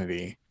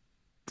Christianity,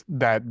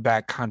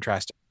 that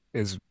contrast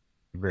is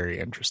very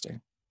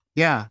interesting.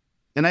 Yeah.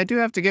 And I do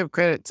have to give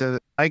credit to,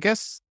 I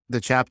guess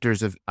the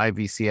chapters of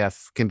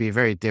IVCF can be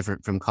very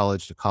different from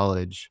college to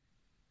college.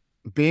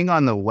 Being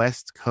on the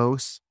West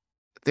Coast,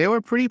 they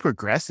were pretty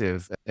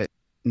progressive.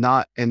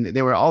 And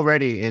they were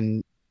already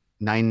in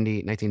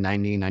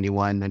 1990,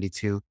 91,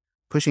 92,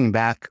 pushing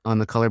back on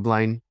the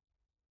colorblind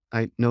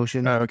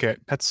notion, Okay,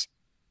 that's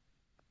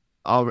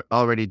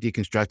already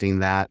deconstructing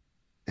that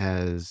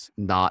as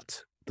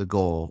not the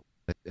goal,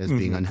 as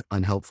being mhm,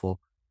 unhelpful,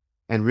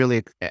 and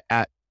really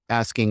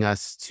asking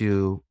us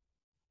to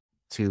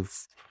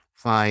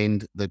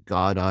find the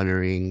God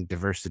honoring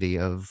diversity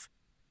of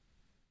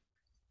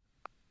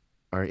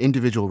our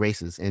individual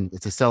races and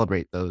to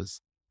celebrate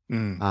those.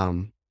 mm,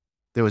 Um,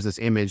 there was this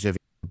image of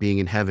being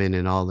in heaven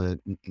and all the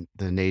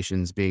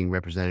nations being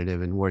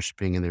representative and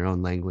worshiping in their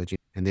own language,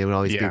 and they would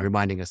always be yeah,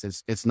 reminding us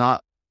it's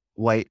not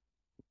white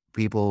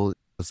people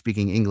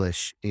speaking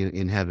English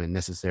in heaven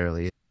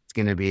necessarily. It's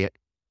going to be,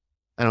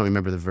 I don't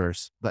remember the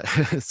verse, but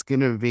it's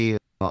going to be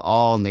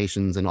all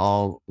nations and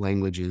all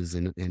languages,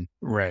 and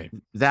right,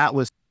 that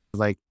was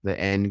like the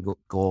end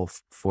goal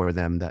for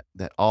them,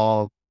 that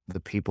all the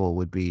people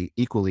would be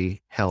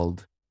equally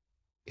held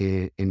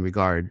in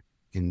regard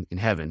in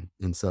heaven.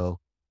 And so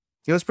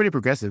it was pretty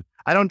progressive.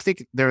 I don't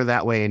think they're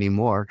that way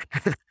anymore.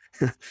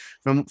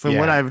 From what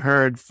yeah, I've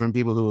heard from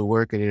people who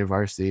work at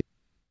university,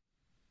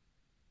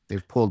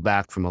 they've pulled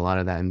back from a lot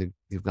of that, and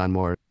they've gone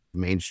more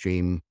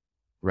mainstream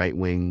right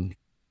wing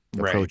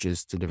right,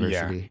 approaches to yeah,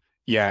 diversity.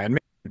 yeah, and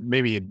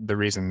maybe the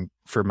reason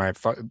for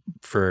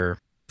for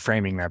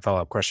framing that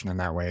follow-up question in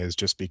that way is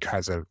just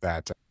because of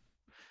that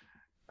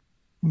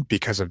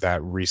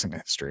recent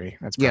history.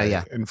 That's Yeah, probably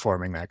yeah.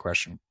 informing that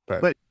question.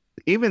 But But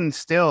even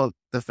still,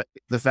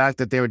 the fact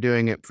that they were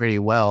doing it pretty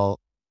well,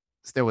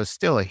 there was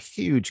still a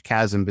huge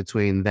chasm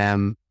between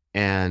them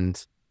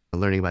and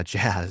learning about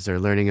jazz or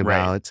learning right,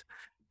 about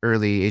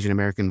early Asian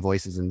American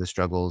voices and the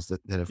struggles that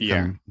have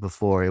yeah, come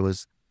before. It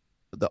was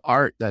the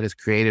art that is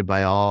created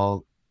by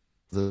all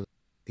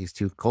these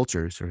two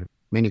cultures.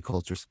 many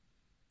cultures,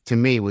 to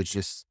me was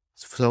just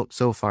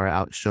so far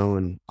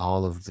outshone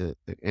all of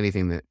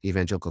anything that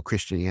evangelical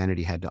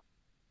Christianity had to.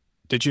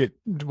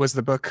 Was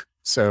the book,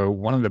 so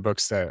one of the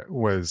books that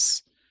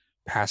was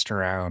passed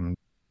around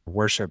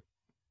worship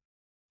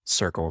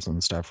circles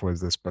and stuff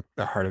was this book,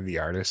 The Heart of the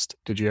Artist.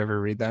 Did you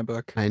ever read that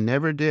book? I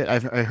never did.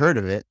 I heard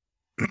of it.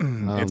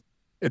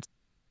 It's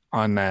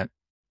on that,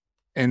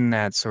 in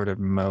that sort of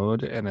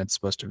mode, and it's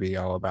supposed to be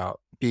all about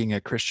being a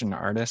Christian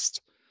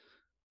artist.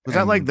 Was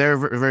that like their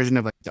version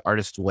of like the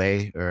Artist's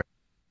Way, or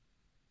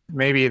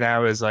maybe that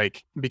was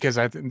like, because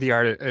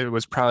it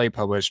was probably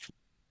published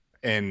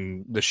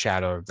in the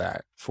shadow of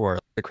that for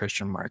the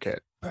Christian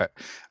market, but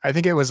I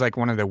think it was like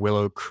one of the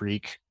Willow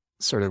Creek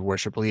sort of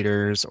worship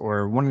leaders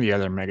or one of the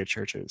other mega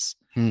churches.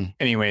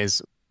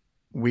 Anyways,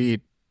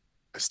 we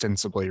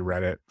ostensibly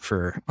read it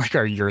for like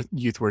our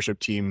youth worship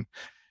team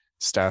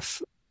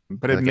stuff,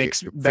 but it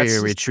makes that's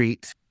a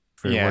retreat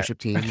for a worship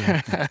team.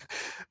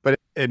 But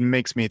it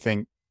makes me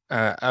think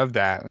of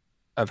that,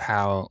 of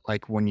how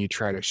like when you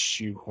try to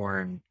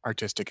shoehorn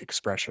artistic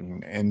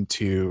expression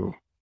into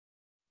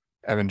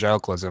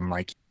evangelicalism,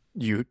 like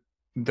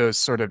those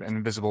sort of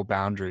invisible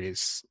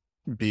boundaries,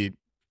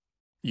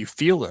 you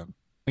feel them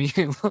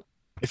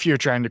if you're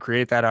trying to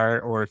create that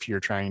art, or if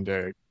you're trying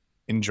to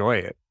enjoy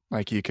it,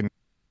 like you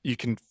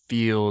can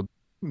feel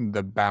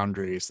the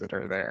boundaries that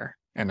are there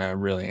in a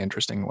really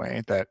interesting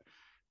way, that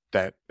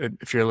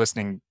if you're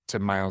listening to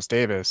Miles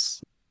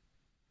Davis,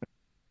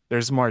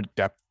 there's more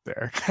depth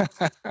there.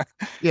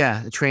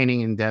 Yeah,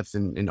 training in depth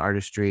and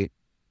artistry.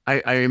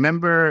 I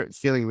remember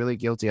feeling really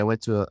guilty. I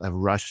went to a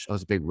Rush. I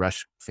was a big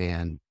Rush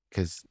fan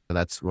because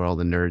that's where all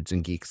the nerds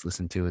and geeks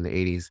listened to in the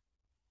 80s.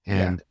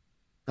 And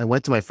I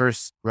went to my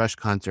first Rush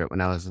concert when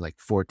I was like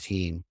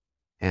 14.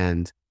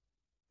 And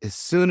as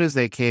soon as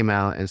they came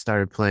out and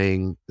started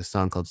playing the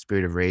song called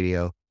Spirit of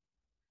Radio,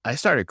 I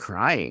started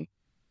crying,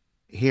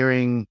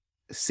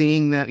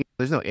 seeing that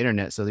there's no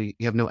internet, so you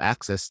have no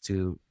access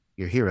to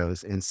your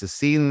heroes. And so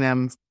seeing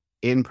them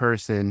in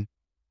person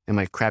in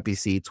my crappy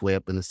seats way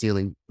up in the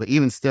ceiling, but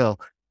even still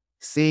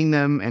seeing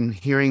them and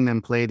hearing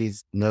them play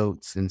these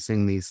notes and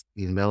sing these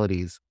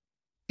melodies,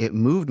 it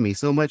moved me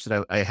so much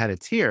that I had a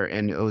tear,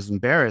 and I was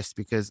embarrassed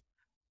because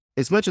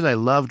as much as I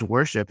loved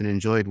worship and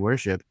enjoyed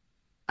worship,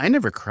 I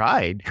never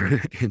cried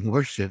in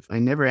worship. I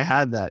never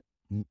had that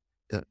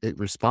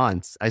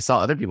response. I saw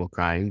other people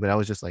crying, but I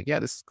was just like, yeah,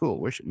 this is cool.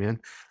 Worship,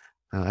 man.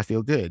 I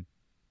feel good.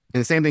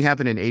 And the same thing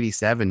happened in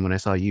 87 when I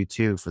saw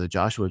U2 for the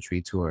Joshua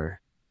Tree tour.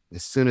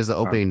 As soon as the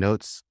opening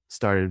notes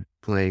started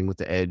playing with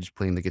the Edge,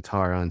 playing the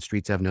guitar on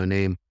Streets Have No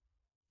Name,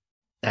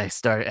 I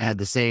had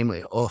the same,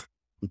 like, oh,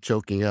 I'm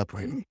choking up.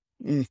 And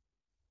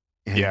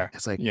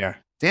it's like,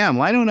 damn,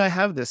 why don't I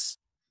have this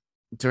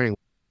during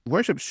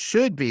worship?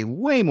 Should be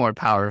way more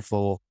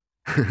powerful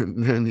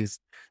than these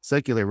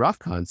secular rock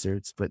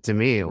concerts. But to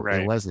me,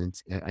 it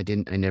wasn't. I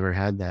never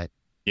had that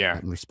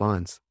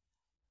response.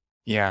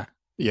 Yeah.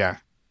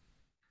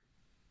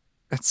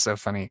 That's so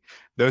funny.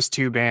 Those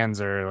two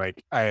bands are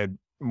like, I had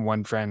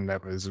one friend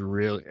that was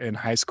real in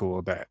high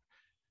school that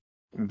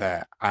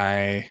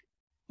I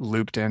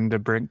looped into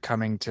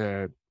coming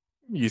to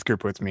youth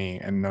group with me,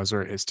 and those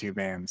were his two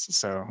bands.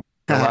 So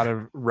a lot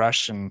of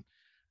Rush and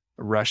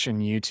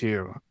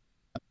U2.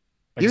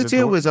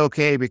 U2 was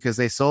okay because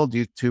they sold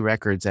U2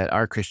 records at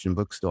our Christian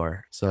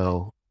bookstore.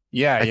 So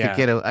I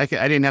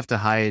didn't have to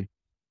hide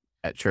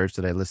at church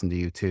that I listened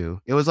to U2.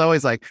 It was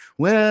always like,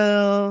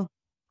 well,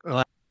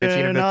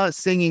 they're not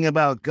singing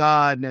about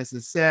God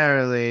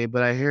necessarily,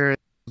 but I hear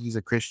he's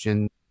a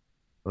Christian.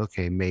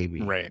 Okay,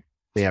 maybe. Right.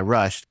 Yeah,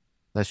 Rush.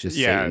 That's just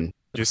Satan.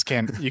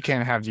 You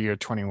can't have your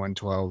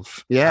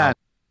 2112. Yeah.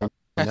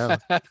 No.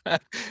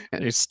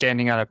 You're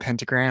standing on a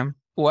pentagram.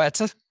 What?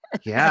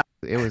 Yeah,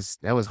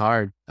 that was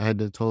hard. I had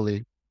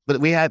to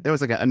but there was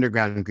like an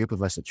underground group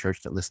of us at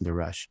church that listened to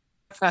Rush.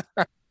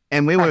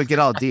 And we would get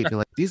all deep.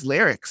 Like, these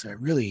lyrics are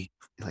really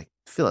like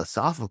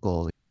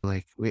philosophical.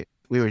 Like we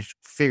were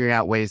figuring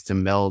out ways to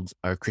meld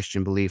our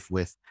Christian belief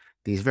with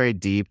these very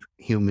deep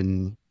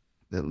human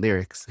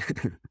lyrics.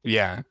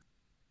 Yeah.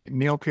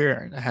 Neil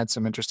Peart had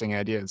some interesting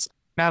ideas.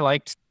 I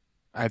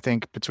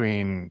think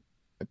between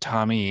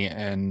Tommy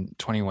and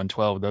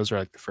 2112, those were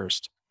like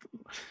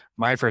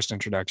my first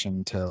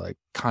introduction to like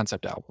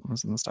concept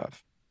albums and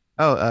stuff.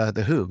 Oh,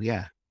 The Who.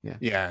 Yeah.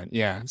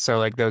 So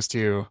like those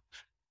two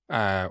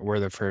were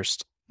the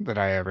first that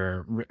I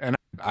ever, and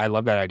I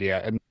love that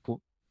idea. And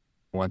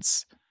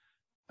once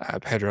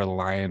Pedro the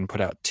Lion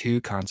put out 2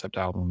 concept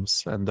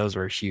albums, and those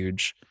were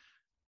huge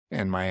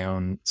in my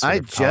own. I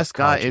just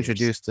got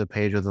introduced to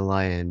Pedro the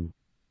Lion.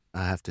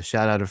 I have to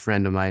shout out a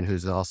friend of mine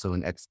who's also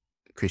an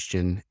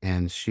ex-Christian,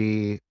 and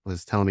she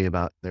was telling me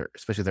about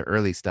especially their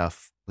early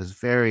stuff was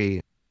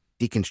very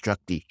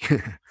deconstructy.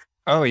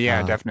 Oh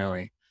yeah,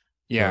 definitely.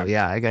 Yeah. So,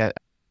 yeah,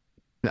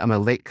 I'm a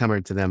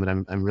latecomer to them, but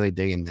I'm really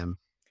digging them.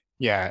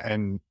 Yeah,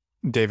 and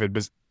David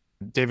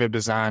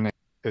Bazan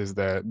is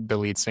the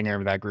lead singer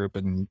of that group,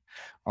 and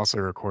also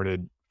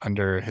recorded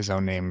under his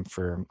own name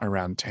for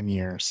around 10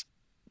 years.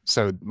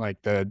 So like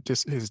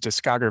his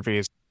discography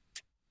is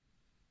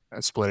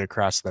split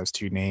across those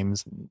two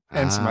names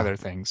and some other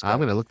things. I'm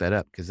But, gonna look that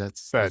up because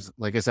that's but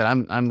like I said,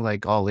 I'm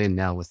like all in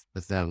now with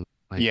them.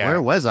 Like, yeah,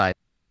 where was I?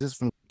 This is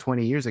from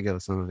 20 years ago.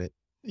 Some of it.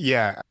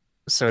 yeah.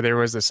 So there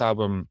was this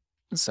album.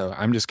 So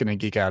I'm just gonna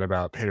geek out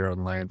about Pedro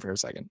and Lion for a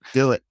second.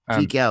 Do it.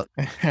 Um, Geek out.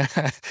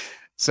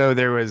 so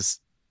there was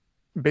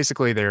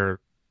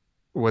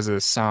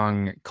a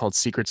song called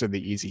 "Secrets of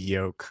the Easy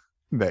Yoke"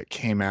 that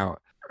came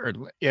out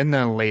in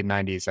the late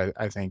 '90s,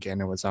 I think,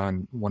 and it was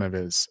on one of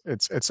his.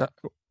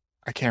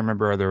 I can't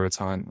remember whether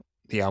it's on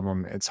the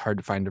album "It's Hard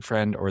to Find a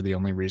Friend" or "The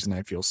Only Reason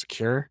I Feel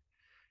Secure."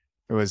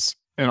 It was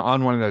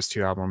on one of those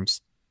two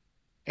albums,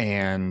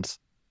 and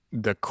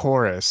the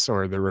chorus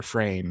or the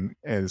refrain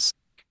is,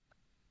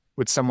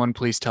 "Would someone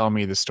please tell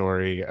me the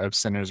story of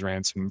sinner's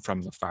ransom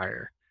from the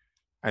fire?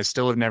 I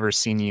still have never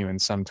seen you,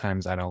 and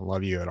sometimes I don't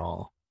love you at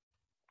all."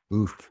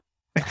 Oof.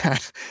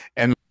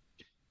 And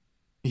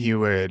he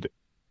would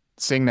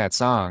sing that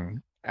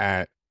song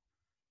at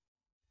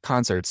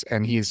concerts,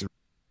 and he's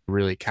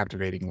really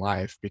captivating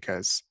live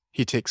because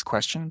he takes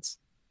questions.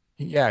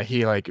 Yeah,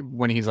 he like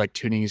when he's like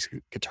tuning his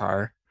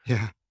guitar,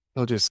 Yeah.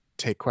 he'll just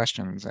take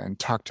questions and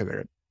talk to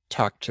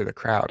the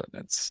crowd,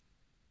 and it's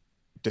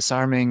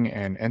disarming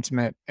and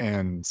intimate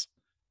and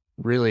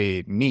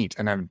really neat.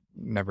 And I've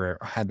never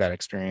had that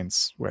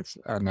experience with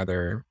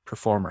another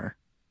performer.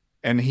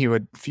 And he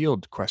would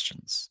field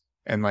questions,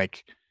 and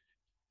like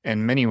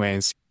in many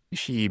ways,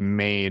 he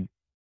made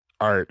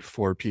art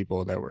for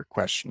people that were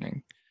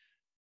questioning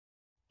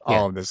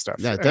all of this stuff.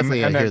 Yeah,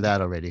 definitely. And I hear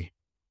that already.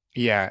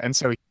 Yeah, and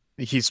so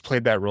he's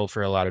played that role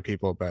for a lot of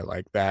people, but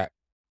like that,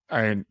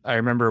 I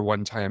remember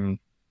one time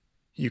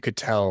you could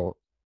tell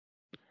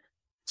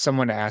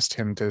someone asked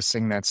him to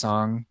sing that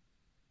song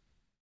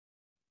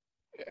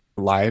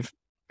live,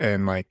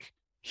 and like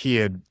he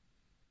had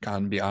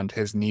gone beyond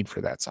his need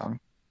for that song,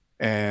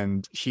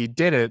 and he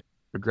did it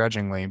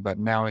begrudgingly, but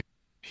now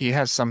he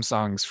has some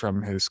songs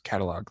from his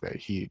catalog that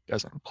he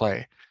doesn't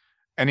play,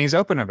 and he's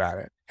open about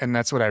it, and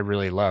that's what I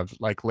really love.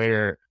 Like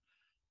later,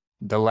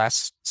 the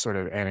last sort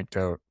of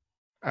anecdote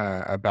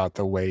about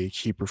the way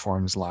he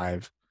performs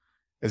live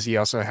is he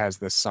also has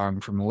this song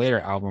from a later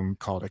album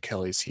called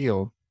Achilles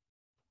Heel,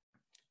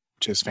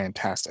 which is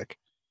fantastic.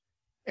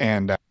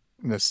 And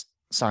this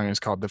song is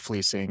called The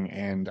Fleecing.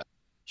 And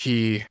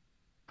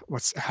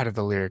how did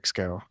the lyrics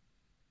go?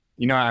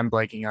 I'm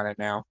blanking on it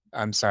now.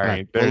 I'm sorry.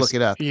 Right, we'll look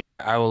it up.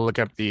 I will look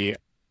up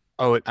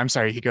I'm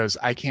sorry. He goes,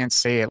 "I can't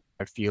say it.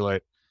 I feel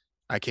it.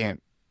 I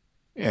can't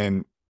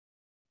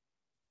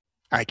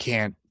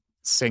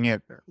sing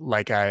it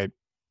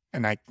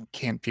and I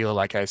can't feel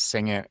like I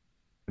sing it,"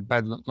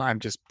 but I'm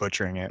just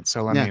butchering it.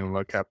 So let me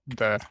look up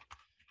the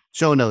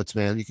show notes,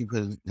 man. You can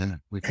put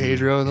it.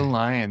 Pedro the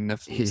Lion, The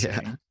Fleecing.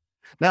 Yeah.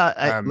 No,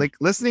 I like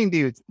listening to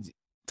you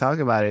talk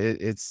about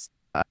it.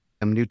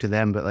 I'm new to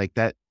them, but like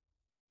that,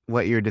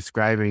 what you're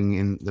describing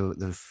and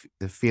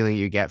the feeling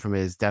you get from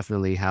it is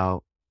definitely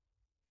how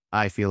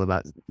I feel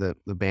about the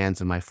bands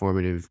in my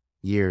formative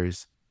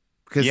years.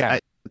 Because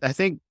I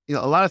think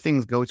a lot of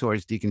things go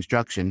towards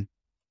deconstruction,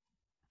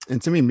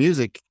 and to me,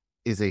 music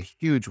is a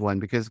huge one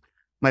because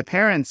my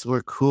parents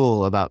were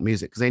cool about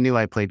music because they knew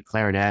I played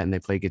clarinet and they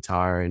played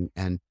guitar,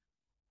 and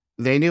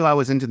they knew I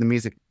was into the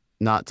music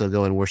not to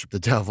go and worship the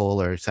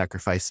devil or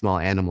sacrifice small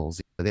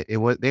animals. They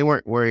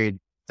weren't worried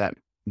that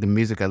the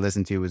music I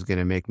listened to was going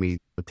to make me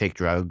take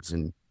drugs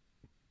and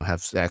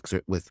have sex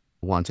with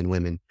wanton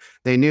women.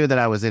 They knew that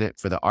I was in it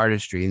for the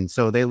artistry, and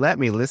so they let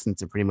me listen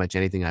to pretty much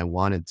anything I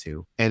wanted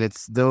to. And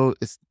it's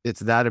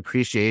that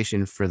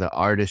appreciation for the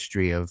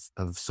artistry of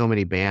so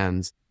many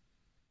bands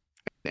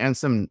and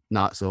some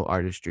not so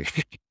artistry.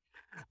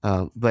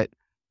 But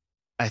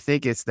I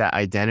think it's that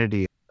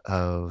identity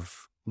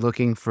of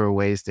looking for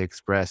ways to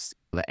express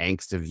the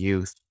angst of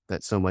youth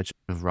that so much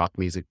of rock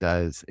music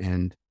does,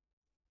 and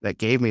that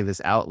gave me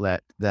this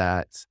outlet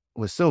that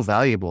was so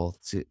valuable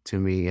to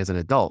me as an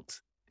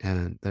adult,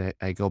 and that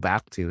I go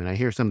back to. And I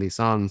hear some of these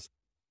songs,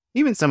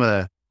 even some of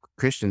the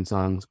Christian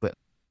songs. But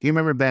do you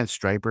remember band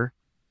Striper?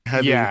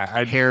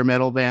 Hair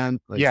metal band.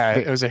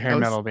 It was a hair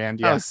metal band.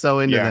 Yeah, I was so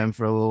into them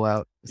for a little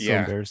while. It's so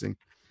embarrassing.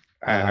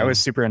 I was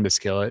super into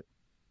Skillet.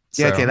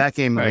 So, okay, that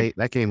came late.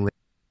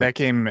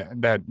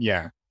 But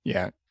yeah,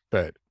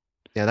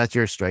 that's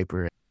your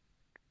Striper.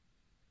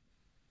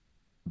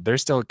 They're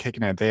still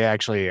kicking it. They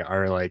actually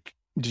are like,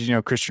 did you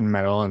know Christian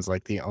metal is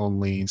like the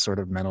only sort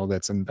of metal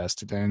that's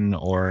invested in,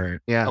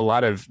 or a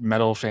lot of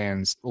metal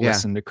fans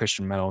listen to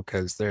Christian metal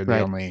because they're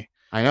the only.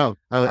 I know.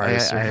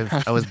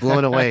 I was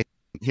blown away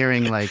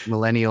hearing like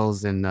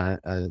millennials and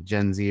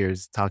Gen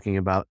Zers talking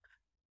about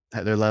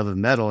their love of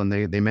metal, and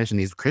they mention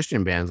these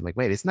Christian bands. I'm like,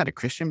 wait, it's not a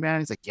Christian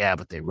band? He's like, yeah,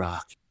 but they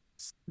rock.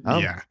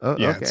 Okay.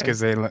 It's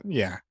because they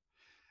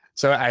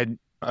So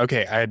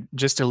I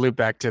just to loop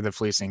back to The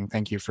Fleecing.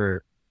 Thank you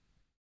for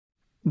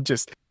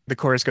just the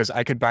chorus goes,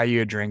 "I could buy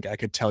you a drink. I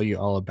could tell you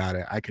all about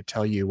it. I could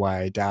tell you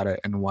why I doubt it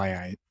and why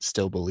I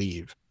still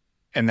believe."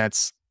 And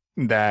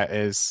that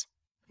is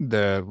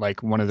the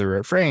like one of the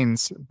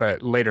refrains,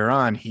 but later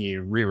on he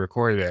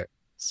re-recorded it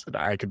so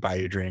that "I could buy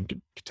you a drink,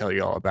 could tell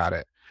you all about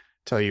it."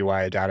 tell you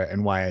why I doubt it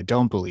and why I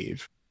don't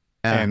believe.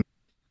 Yeah. And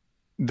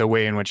the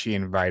way in which he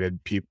invited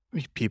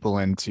people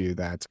into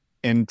that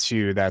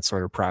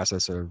sort of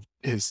process of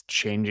his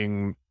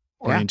changing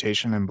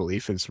orientation and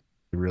belief is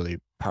really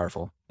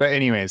powerful. But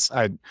anyways,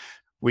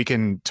 we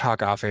can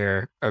talk off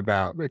air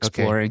about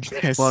exploring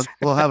this. Well,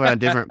 we'll have a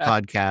different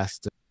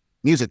podcast,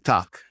 Music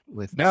Talk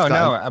with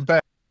Scott.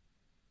 But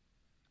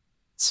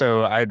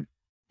so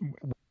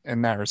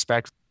in that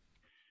respect,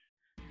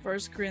 1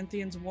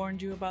 Corinthians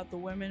warned you about the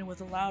women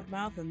with a loud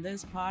mouth, and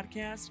this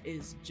podcast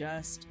is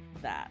just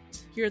that.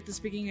 Here at the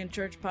Speaking in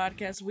Church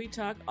podcast, we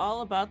talk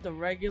all about the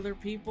regular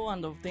people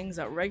and the things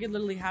that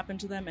regularly happen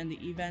to them in the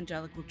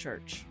evangelical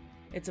church.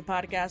 It's a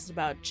podcast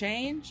about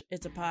change,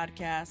 it's a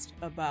podcast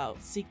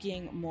about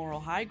seeking moral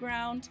high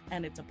ground,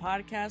 and it's a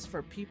podcast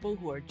for people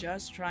who are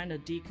just trying to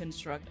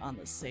deconstruct on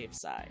the safe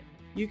side.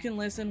 You can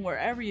listen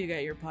wherever you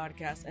get your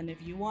podcast, and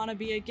if you want to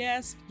be a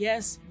guest,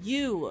 yes,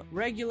 you,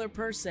 regular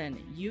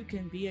person, you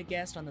can be a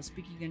guest on the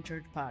Speaking in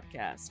Church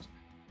podcast.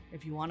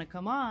 If you want to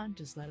come on,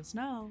 just let us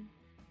know.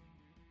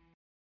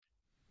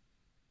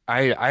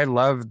 I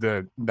love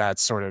that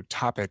sort of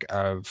topic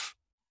of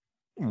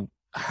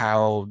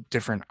how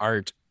different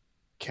art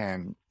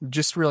can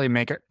just really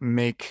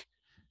make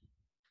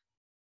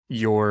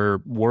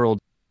your world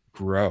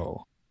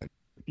grow,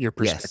 your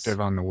perspective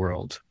on the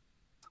world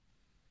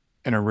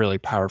in a really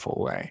powerful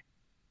way.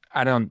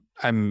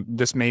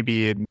 This may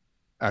be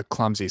a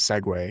clumsy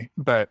segue,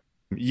 but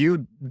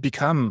you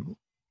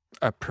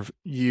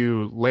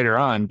later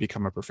on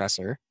become a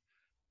professor,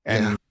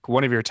 and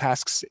one of your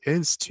tasks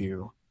is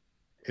to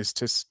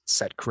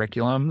set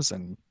curriculums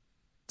and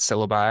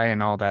syllabi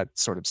and all that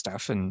sort of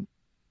stuff and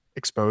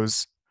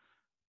expose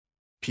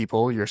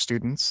people, your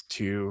students,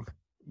 to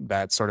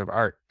that sort of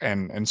art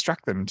and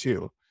instruct them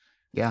too.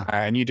 Yeah.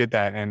 And you did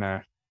that in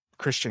a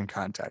Christian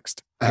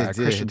context,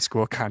 Christian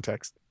school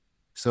context.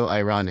 So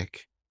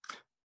ironic.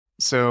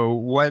 So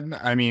what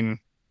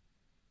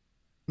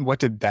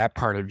did that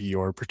part of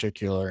your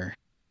particular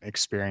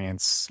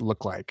experience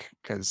look like?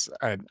 Because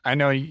I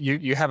know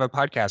you have a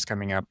podcast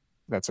coming up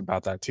that's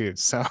about that too.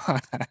 So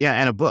yeah,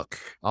 and a book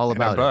all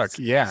about it.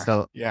 Yeah.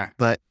 So yeah,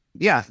 but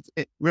yeah,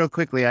 real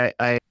quickly,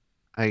 I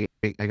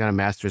got a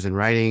master's in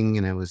writing,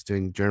 and I was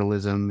doing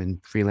journalism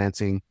and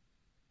freelancing.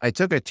 I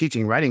took a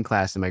teaching writing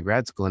class in my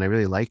grad school, and I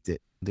really liked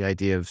it. The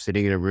idea of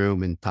sitting in a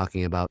room and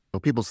talking about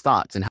people's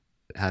thoughts and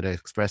how to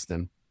express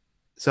them.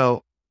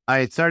 So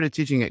I started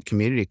teaching at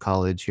community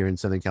college here in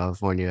Southern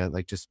California,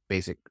 like just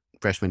basic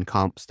freshman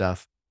comp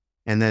stuff.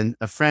 And then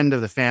a friend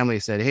of the family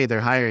said, "Hey,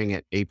 they're hiring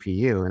at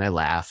APU." And I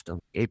laughed.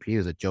 APU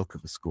is a joke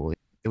of a school.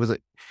 It was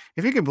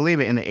if you can believe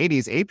it, in the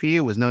 80s,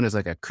 APU was known as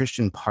like a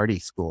Christian party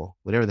school,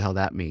 whatever the hell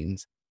that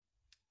means.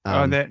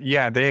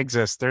 They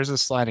exist. There's a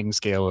sliding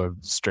scale of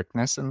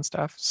strictness and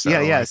stuff. So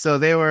yeah. So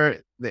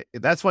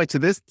that's why to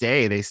this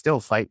day, they still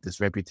fight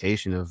this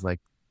reputation of like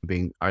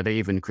are they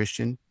even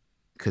Christian?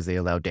 Because they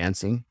allow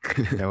dancing.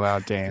 They allow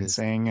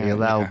dancing. They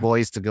allow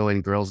boys to go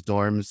in girls'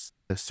 dorms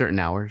at certain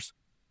hours.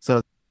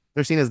 So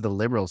they're seen as the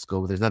liberal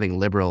school, but there's nothing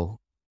liberal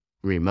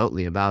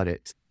remotely about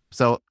it.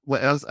 So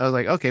what else? I was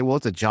like, okay, well,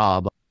 it's a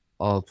job.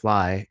 I'll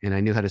apply. And I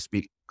knew how to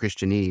speak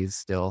Christianese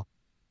still.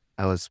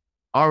 I was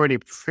already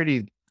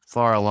pretty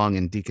far along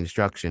in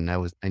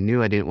deconstruction. I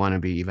knew I didn't want to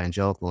be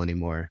evangelical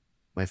anymore.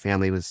 My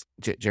family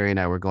Jerry and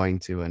I were going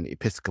to an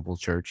Episcopal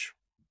church,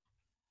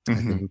 I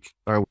think,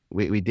 or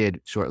we did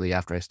shortly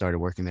after I started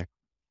working there.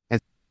 And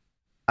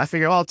I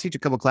figured, I'll teach a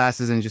couple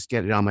classes and just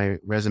get it on my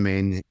resume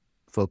and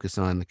focus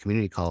on the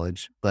community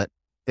college. But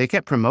they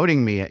kept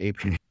promoting me at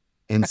AP.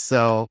 And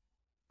so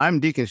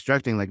I'm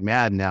deconstructing like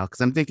mad now,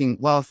 because I'm thinking,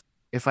 well,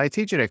 if I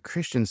teach at a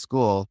Christian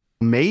school,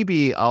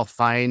 maybe I'll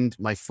find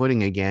my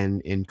footing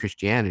again in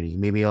Christianity.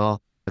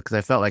 Because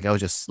I felt like I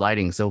was just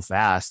sliding so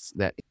fast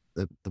that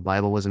the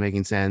Bible wasn't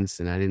making sense.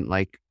 And I didn't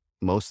like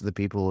most of the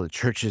people at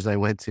churches I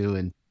went to,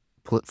 and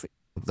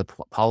the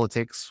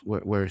politics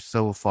were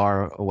so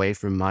far away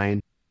from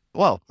mine.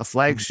 Well, a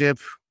flagship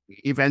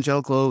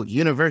evangelical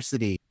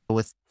university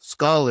with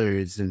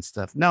scholars and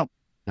stuff. No,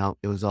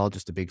 it was all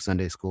just a big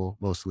Sunday school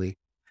mostly.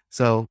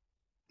 So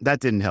that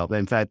didn't help.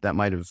 In fact, that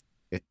might have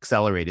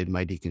accelerated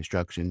my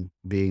deconstruction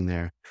being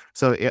there.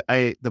 So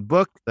the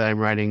book that I'm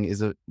writing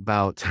is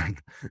about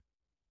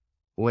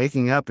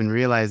waking up and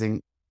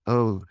realizing,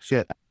 oh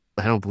shit,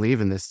 I don't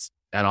believe in this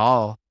at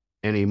all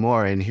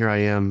anymore. And here I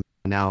am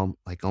now,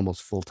 like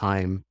almost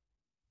full-time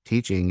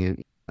teaching,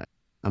 and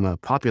I'm a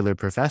popular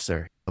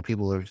professor.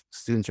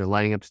 Students are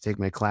lining up to take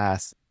my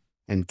class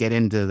and get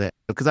into that,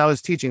 because I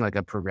was teaching like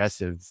a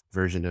progressive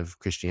version of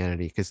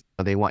Christianity, because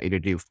they want you to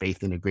do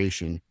faith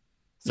integration.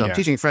 So I'm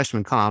teaching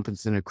freshman comp.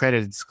 It's an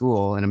accredited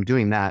school, and I'm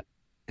doing that.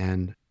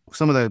 And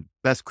some of the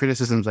best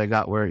criticisms I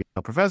got were,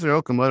 Professor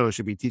Okamoto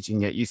should be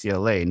teaching at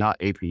UCLA, not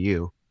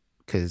APU,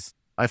 because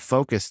I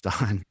focused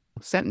on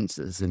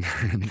sentences and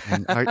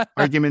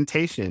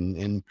argumentation.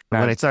 And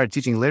when I started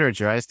teaching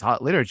literature, I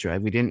taught literature.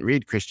 We didn't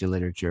read Christian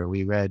literature.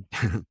 We read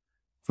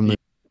from the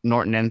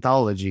Norton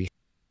Anthology.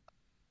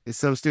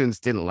 Some students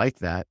didn't like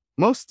that.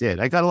 Most did.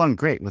 I got along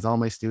great with all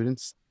my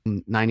students.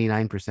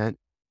 99%.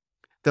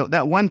 Though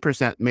that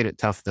 1% made it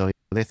tough, though.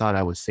 They thought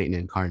I was Satan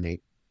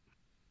incarnate.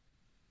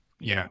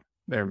 Yeah.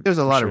 There's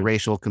a lot of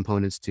racial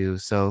components too.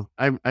 So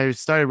I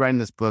started writing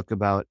this book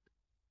about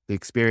the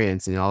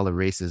experience and all the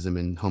racism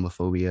and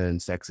homophobia and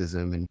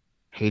sexism and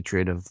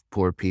hatred of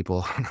poor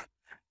people.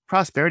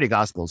 Prosperity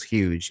gospel is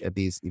huge at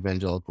these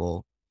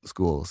evangelical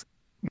schools.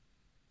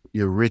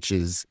 Your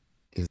riches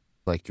is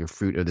like your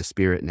fruit of the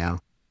spirit now.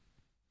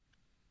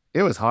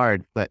 It was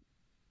hard, but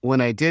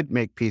when I did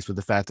make peace with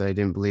the fact that I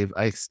didn't believe,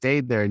 I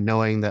stayed there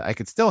knowing that I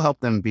could still help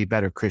them be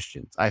better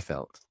Christians, I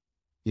felt,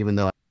 even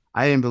though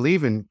I didn't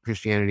believe in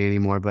Christianity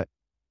anymore, but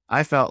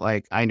I felt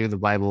like I knew the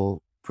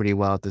Bible pretty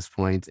well at this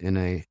point.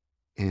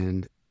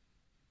 And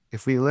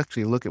if we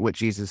actually look at what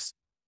Jesus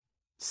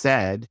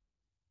said,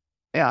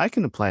 yeah, I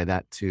can apply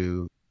that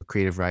to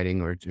creative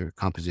writing or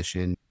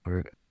composition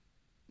or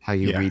how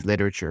you read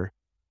literature.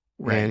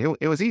 Right. And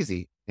it was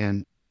easy.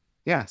 And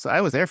yeah, so I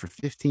was there for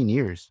 15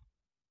 years.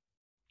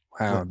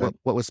 Wow.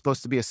 What was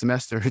supposed to be a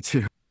semester or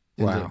two.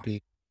 Wow.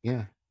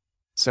 Yeah.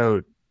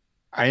 So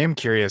I am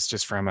curious,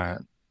 just from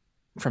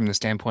the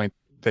standpoint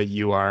that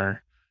you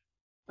are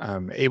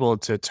able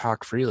to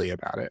talk freely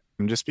about it,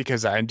 just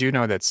because I do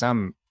know that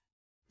some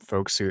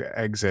folks who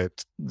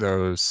exit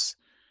those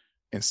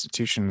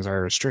institutions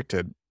are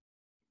restricted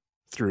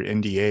through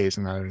NDAs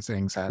and other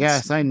things. Yeah, I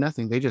signed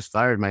nothing. They just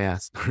fired my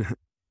ass.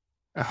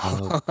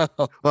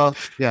 Well,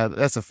 yeah,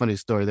 that's a funny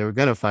story. They were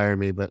going to fire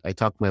me, but I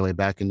talked my way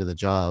back into the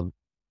job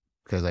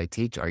because I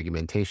teach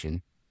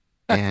argumentation,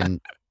 and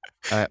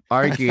I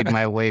argued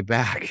my way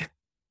back.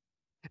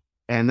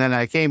 And then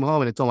I came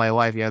home and I told my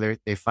wife, yeah,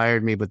 they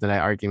fired me, but then I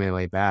argued my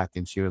way back.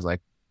 And she was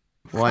like,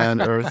 why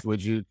on earth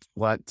would you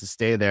want to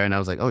stay there? And I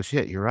was like, oh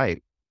shit, you're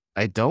right.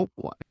 I don't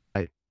want.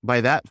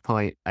 By that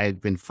point, I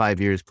had been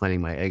 5 years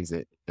planning my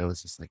exit. It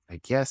was just like, I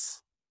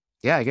guess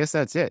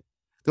that's it.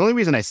 The only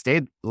reason I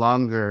stayed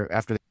longer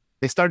after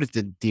they started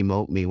to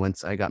demote me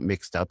once I got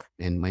mixed up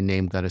and my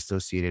name got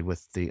associated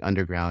with the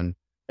underground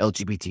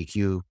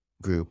LGBTQ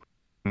group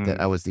that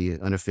I was the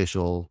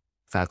unofficial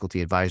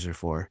faculty advisor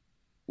for.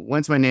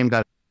 Once my name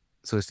got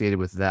associated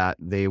with that,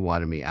 they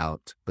wanted me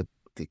out, but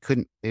they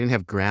didn't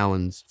have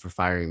grounds for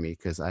firing me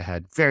because I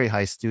had very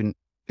high student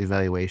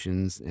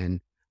evaluations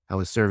and I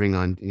was serving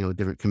on,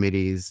 different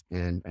committees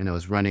and I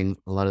was running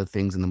a lot of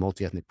things in the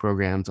multi-ethnic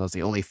programs. I was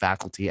the only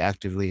faculty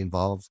actively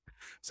involved.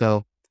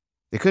 So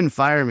they couldn't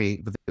fire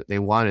me, but they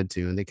wanted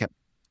to, and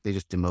they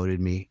just demoted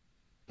me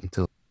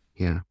until,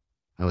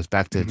 I was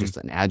back to just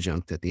an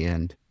adjunct at the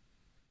end.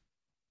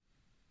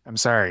 I'm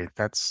sorry.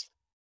 That's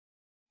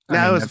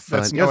it was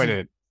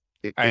fun.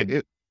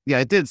 It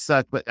did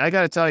suck, but I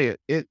got to tell you,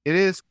 it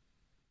is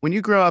when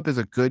you grow up as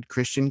a good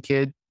Christian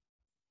kid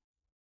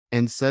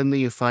and suddenly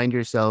you find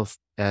yourself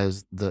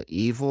as the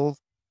evil,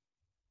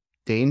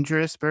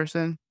 dangerous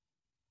person,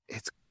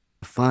 it's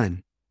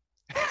fun.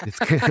 It's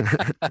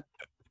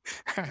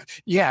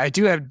yeah, I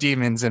do have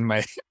demons in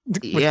my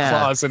with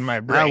claws in my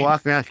brain. I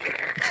walk around.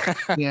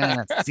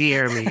 Yeah,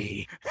 fear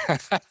me.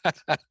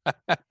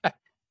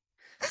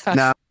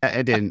 No,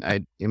 I didn't.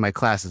 In my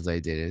classes I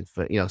did it,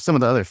 but some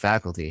of the other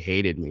faculty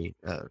hated me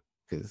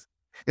because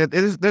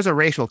there's a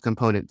racial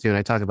component too, and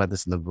I talk about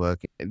this in the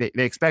book. They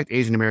expect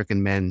Asian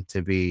American men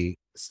to be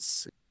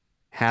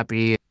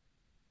happy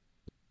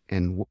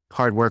and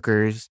hard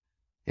workers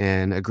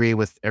and agree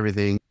with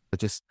everything,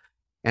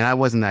 and I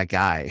wasn't that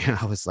guy.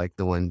 I was like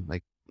the one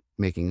like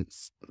making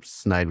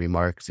snide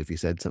remarks if you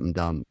said something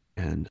dumb,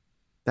 and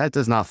that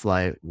does not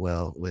fly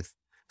well with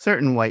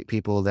certain white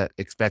people that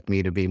expect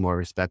me to be more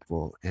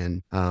respectful.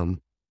 And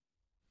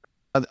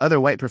other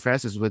white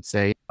professors would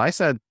say, I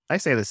say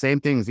the same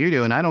things you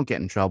do and I don't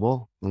get in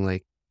trouble. I'm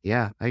like,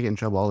 yeah, I get in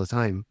trouble all the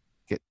time.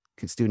 Get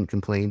student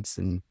complaints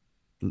and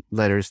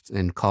letters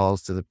and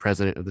calls to the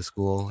president of the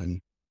school.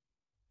 And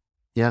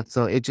yeah,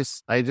 so I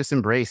just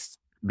embraced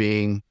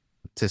being,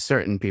 to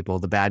certain people,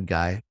 the bad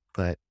guy.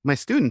 But my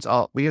students,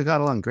 we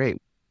got along great.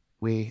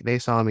 They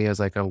saw me as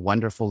like a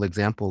wonderful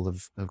example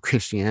of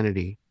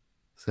Christianity.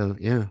 So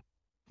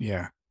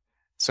yeah.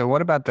 So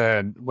what about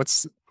the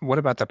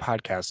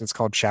podcast? It's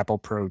called Chapel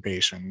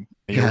Probation.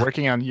 You're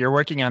working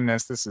on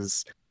this.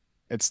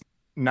 It's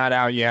not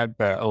out yet,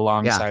 but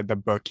alongside the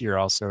book, you're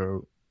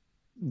also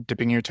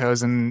dipping your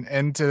toes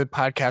into the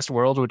podcast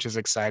world, which is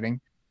exciting.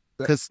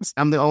 Because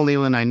I'm the only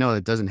one I know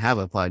that doesn't have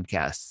a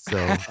podcast, so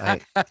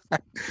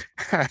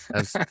I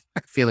was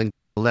feeling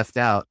left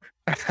out.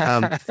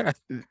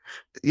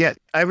 Yeah,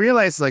 I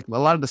realized like a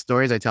lot of the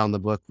stories I tell in the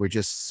book were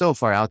just so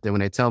far out there.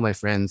 When I tell my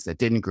friends that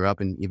didn't grow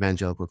up in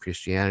evangelical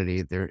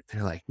Christianity, they're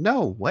like,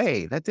 "No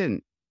way,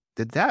 did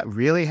that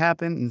really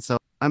happen?" And so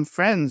I'm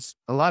friends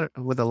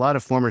with a lot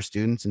of former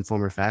students and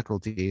former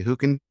faculty who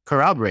can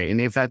corroborate, and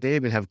in fact, they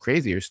even have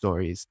crazier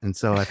stories. And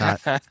so I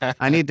thought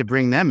I need to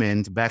bring them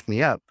in to back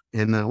me up,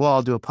 and then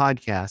I'll do a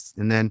podcast,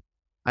 and then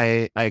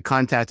I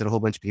contacted a whole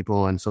bunch of people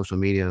on social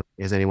media.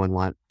 Does anyone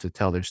want to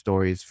tell their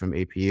stories from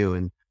APU?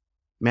 And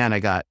man,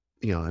 I got,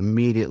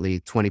 immediately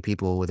 20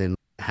 people within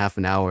half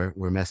an hour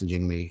were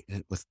messaging me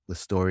with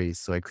stories.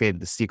 So I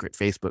created the secret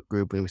Facebook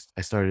group and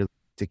I started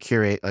to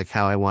curate like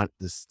how I want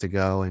this to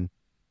go. And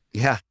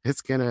yeah,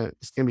 it's gonna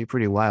be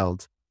pretty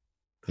wild.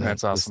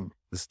 That's awesome.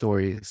 The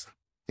stories.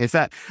 In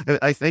fact,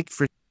 I think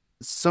for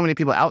so many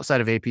people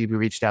outside of AP who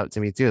reached out to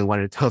me too and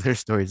wanted to tell their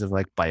stories of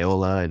like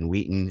Biola and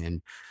Wheaton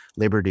and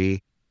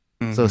Liberty.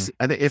 So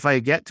I think if I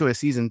get to a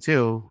season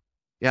 2,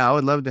 yeah, I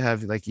would love to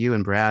have like you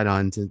and Brad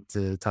on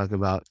to talk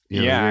about.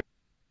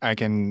 I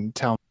can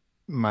tell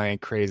my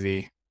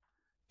crazy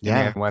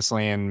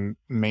Wesleyan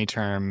May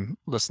term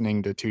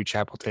listening to 2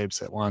 chapel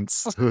tapes at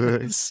once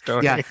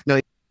story. Yeah,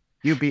 no,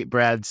 you beat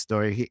Brad's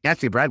story.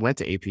 Brad went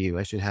to APU.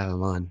 I should have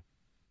him on.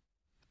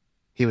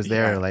 He was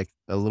there like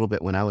a little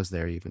bit when I was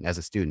there, even as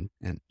a student.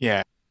 And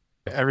yeah,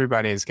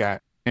 everybody's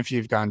got. If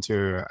you've gone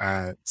to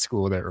a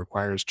school that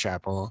requires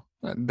chapel,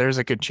 there's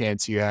a good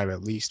chance you have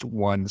at least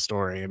one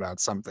story about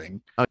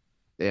something.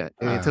 Yeah,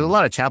 it's a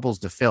lot of chapels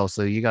to fill,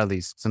 so you got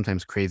these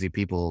sometimes crazy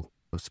people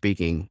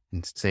speaking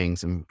and saying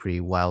some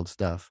pretty wild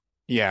stuff.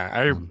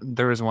 Yeah,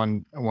 there was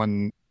one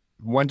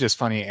just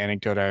funny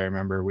anecdote I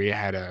remember. We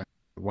had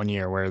one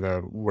year where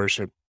the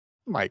worship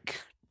like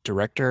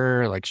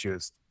director, like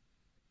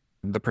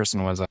the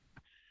person was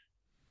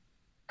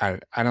I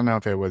don't know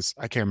if it was,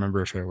 I can't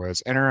remember if it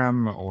was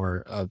interim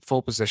or a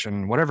full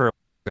position, whatever.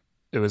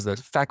 It was the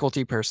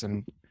faculty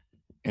person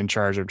in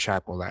charge of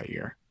chapel that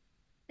year.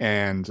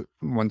 And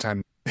one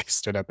time they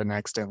stood up and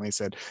accidentally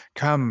said,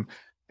 "Come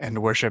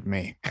and worship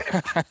me."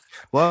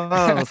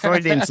 Whoa,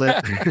 Freudian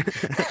slip.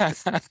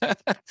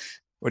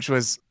 Which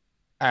was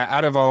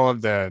out of all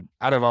of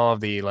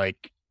the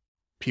like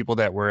people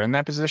that were in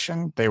that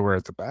position, they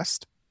were the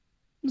best.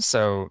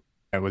 So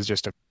it was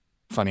just a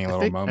funny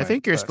little moment. I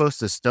think you're supposed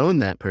to stone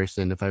that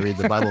person if I read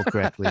the Bible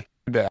correctly.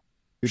 Yeah.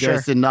 You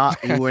guys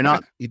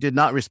you did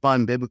not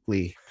respond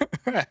biblically.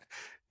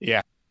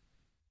 Yeah.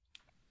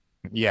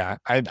 Yeah.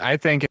 I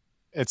think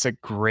it's a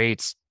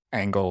great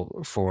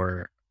angle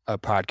for a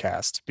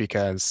podcast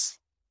because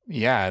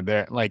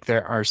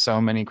there are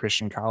so many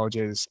Christian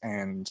colleges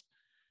and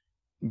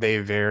they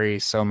vary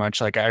so much.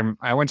 Like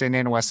I went to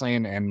Indiana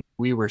Wesleyan and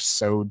we were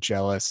so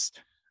jealous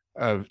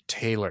of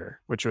Taylor,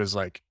 which was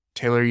like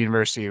Taylor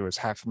University was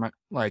half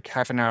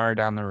an hour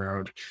down the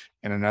road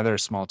in another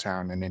small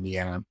town in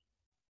Indiana.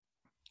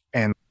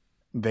 And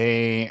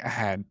they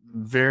had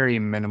very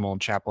minimal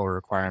chapel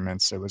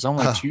requirements. It was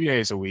only 2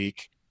 days a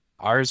week.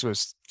 Ours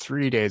was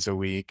 3 days a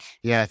week.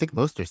 Yeah, I think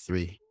most are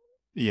 3.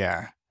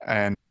 Yeah.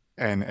 And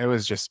it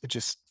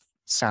just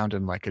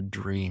sounded like a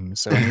dream.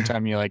 So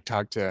anytime you like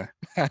talk to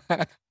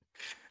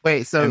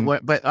Wait, so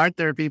but aren't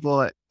there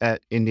people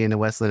at Indiana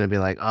Wesleyan and be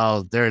like,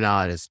 "Oh, they're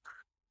not as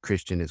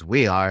Christian as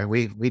we are.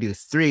 We do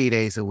 3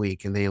 days a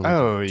week and they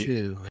only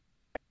do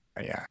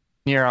 2." Yeah.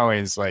 You're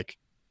always like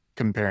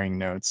comparing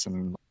notes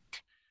and like,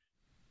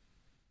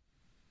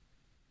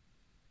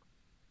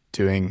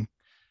 doing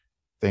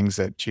things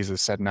that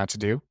Jesus said not to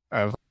do.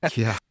 Of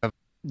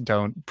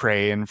don't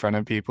pray in front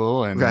of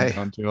people and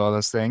don't do all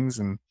those things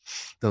and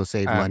don't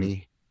save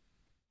money.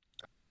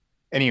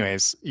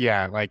 Anyways,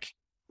 yeah, like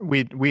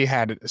we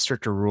had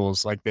stricter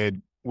rules. Like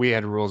we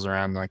had rules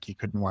around like you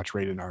couldn't watch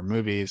rated R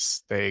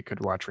movies. They could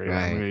watch rated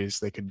R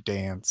movies. They could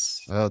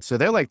dance. Oh, so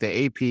they're like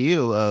the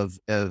APU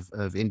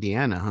of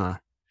Indiana, huh?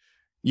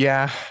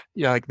 Yeah,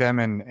 like them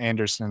and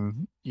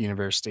Anderson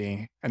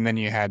University, and then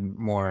you had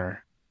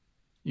more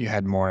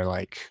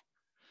like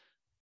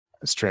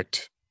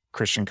strict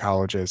Christian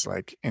colleges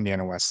like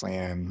Indiana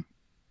Wesleyan,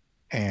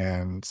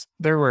 and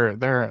there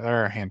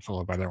are a handful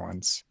of other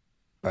ones,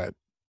 but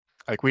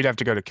like we'd have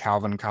to go to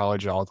Calvin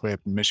College all the way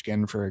up in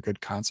Michigan for a good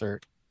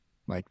concert.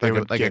 Like they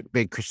would get a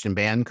big Christian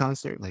band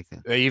concert, like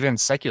even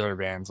secular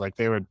bands. Like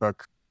they would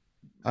book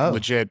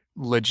legit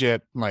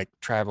like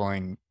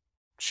traveling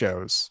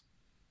shows.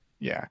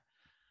 Yeah,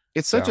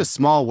 it's such a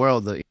small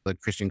world, the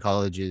Christian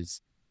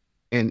colleges,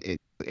 and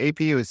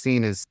APU is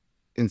seen as,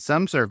 in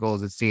some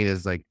circles, it's seen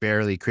as like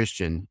barely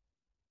Christian,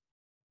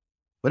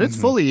 but it's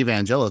fully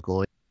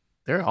evangelical.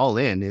 They're all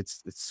in.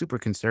 It's super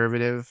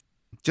conservative.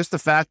 Just the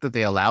fact that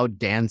they allowed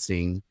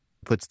dancing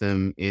puts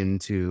them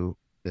into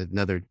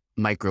another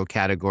micro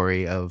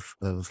category of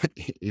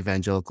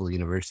evangelical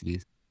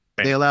universities.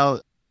 They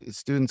allow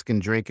students can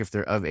drink if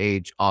they're of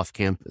age off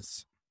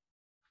campus.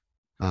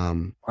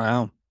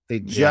 Wow. They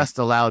just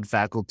allowed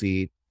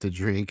faculty to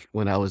drink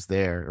when I was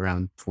there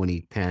around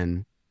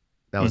 2010.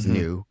 That was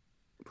new.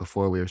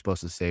 Before we were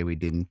supposed to say we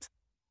didn't.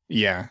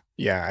 Yeah.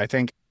 I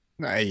think,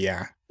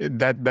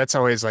 that's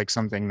always like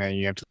something that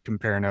you have to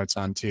compare notes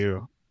on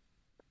too.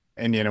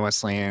 Indiana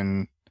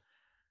Wesleyan,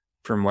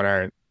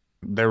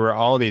 there were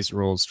all these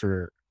rules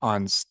for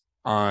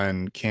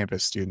on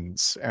campus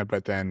students,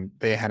 but then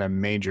they had a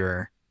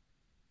major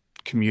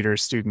commuter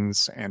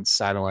students and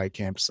satellite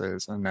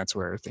campuses, and that's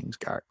where things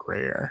got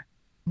grayer.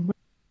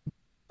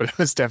 But it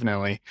was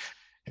definitely,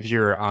 if you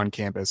were on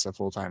campus, a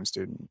full-time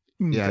student,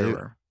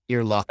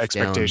 you're locked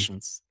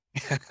expectations.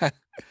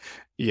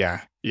 Yeah.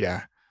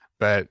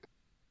 But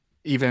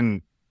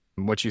even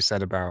what you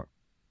said about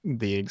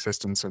the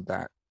existence of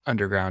that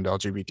underground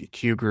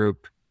LGBTQ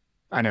group,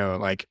 I know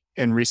like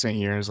in recent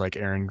years, like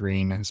Aaron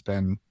Green has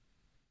been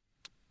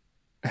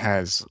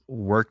has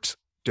worked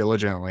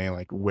diligently,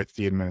 like with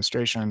the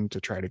administration,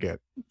 to try to get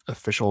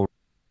official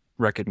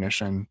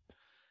recognition.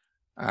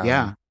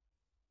 Yeah.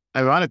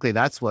 Ironically,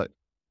 that's what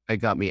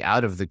got me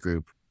out of the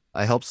group.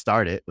 I helped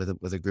start it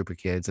with a group of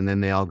kids, and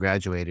then they all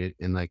graduated.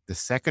 And like the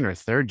second or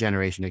third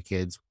generation of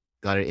kids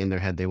got it in their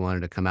head they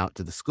wanted to come out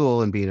to the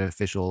school and be an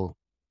official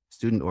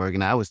student org.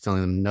 And I was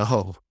telling them,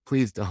 no,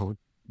 please don't,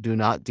 do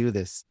not do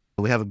this.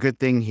 We have a good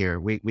thing here.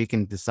 We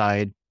can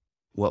decide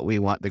what we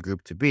want the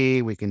group to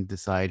be. We can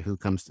decide who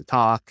comes to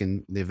talk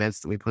and the events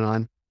that we put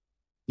on.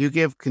 You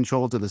give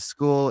control to the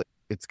school,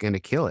 it's going to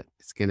kill it.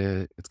 It's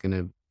going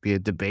to be a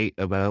debate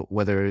about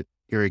whether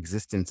your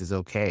existence is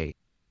okay.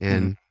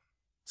 And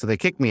so they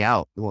kicked me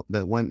out. Well,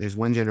 there's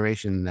one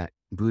generation that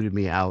booted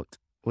me out.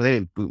 Well, they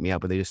didn't boot me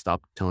out, but they just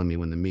stopped telling me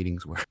when the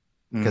meetings were,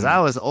 because I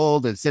was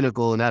old and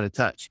cynical and out of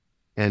touch.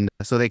 And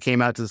so they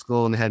came out to the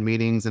school and they had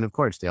meetings, and of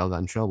course they all got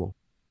in trouble.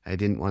 I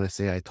didn't want to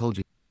say I told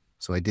you,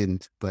 so I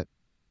didn't. But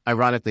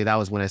ironically, that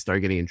was when I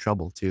started getting in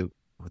trouble too,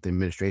 with the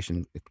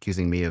administration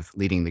accusing me of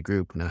leading the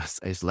group. And I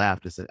just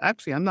laughed and said,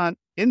 actually, I'm not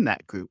in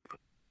that group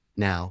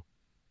now.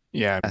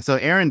 Yeah. So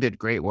Aaron did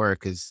great work,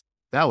 because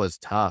that was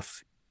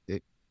tough.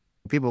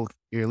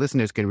 Your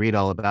listeners can read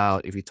all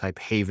about, if you type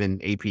Haven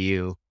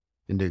APU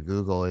into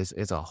Google,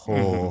 it's a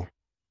whole,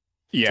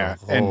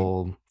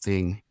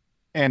 thing.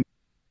 And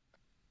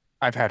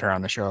I've had her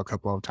on the show a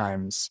couple of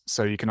times,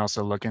 so you can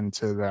also look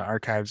into the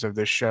archives of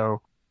this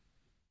show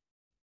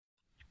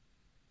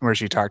where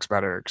she talks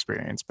about her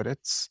experience. But it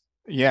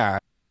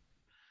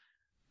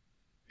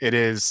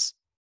is.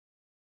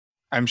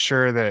 I'm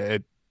sure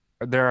that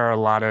there are a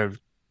lot of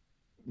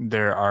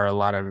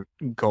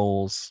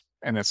goals,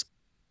 and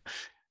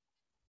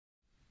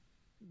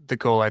the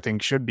goal, I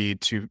think, should be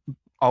to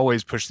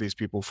always push these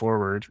people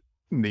forward,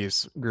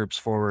 these groups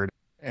forward,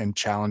 and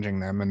challenging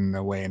them in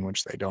the way in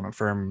which they don't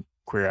affirm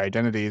queer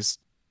identities.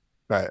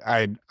 But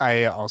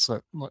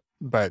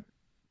but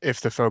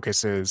if the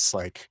focus is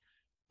like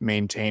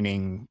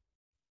maintaining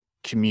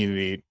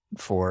community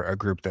for a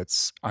group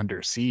that's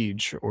under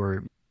siege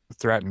or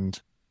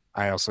threatened,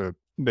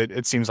 but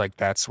it seems like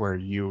that's where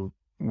your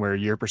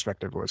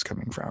perspective was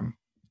coming from.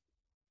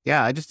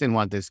 Yeah, I just didn't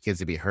want those kids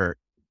to be hurt.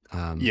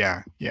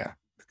 Yeah.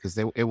 Because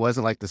it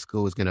wasn't like the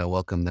school was going to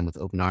welcome them with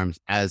open arms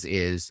as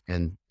is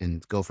and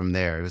go from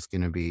there. It was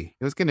going to be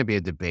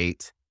a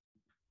debate.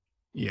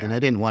 Yeah. And I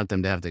didn't want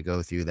them to have to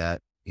go through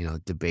that,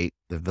 debate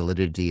the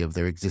validity of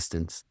their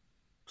existence.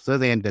 So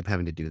they ended up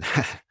having to do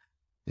that.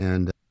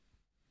 And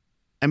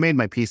I made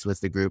my peace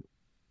with the group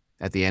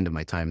at the end of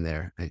my time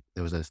there.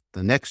 The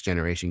next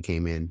generation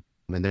came in,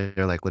 and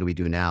they're like, what do we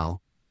do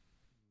now?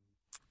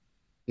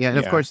 Yeah. And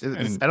of course,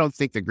 I don't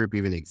think the group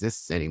even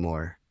exists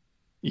anymore.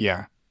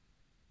 Yeah.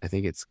 I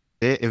think if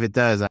it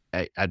does,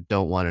 I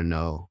don't want to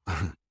know,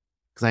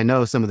 because I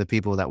know some of the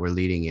people that were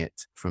leading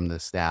it from the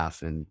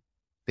staff, and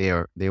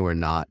they were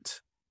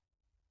not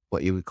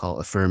what you would call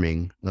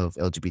affirming of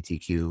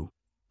LGBTQ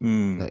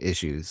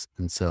issues.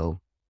 And so,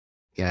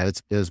 yeah,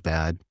 it was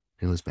bad.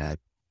 It was bad.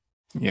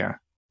 Yeah.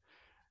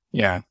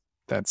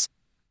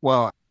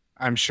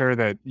 I'm sure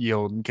that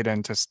you'll get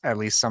into at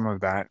least some of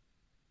that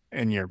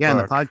in your book. In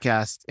the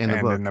podcast, in the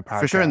book.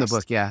 For sure in the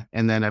book, yeah.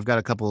 And then I've got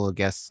a couple of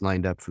guests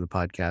lined up for the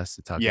podcast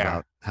to talk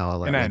about how all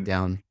that went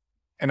down.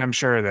 And I'm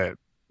sure that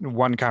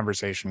one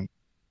conversation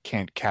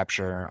can't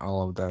capture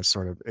all of the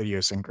sort of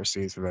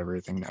idiosyncrasies of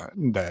everything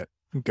that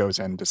goes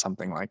into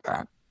something like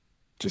that,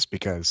 just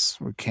because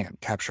we can't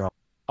capture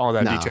all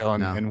that detail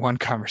in one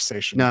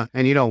conversation. No,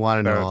 and you don't want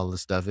to know all the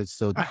stuff. It's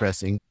so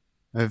depressing.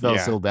 I felt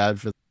so bad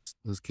for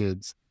those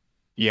kids.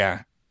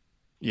 Yeah.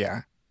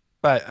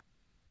 But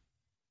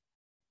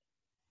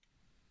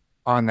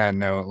on that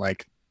note,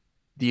 like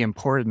the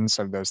importance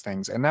of those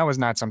things, and that was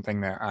not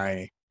something that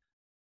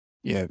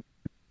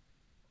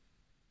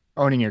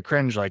owning your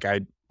cringe,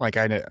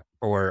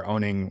 or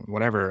owning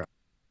whatever,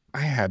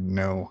 I had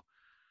no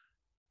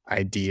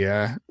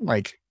idea.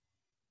 Like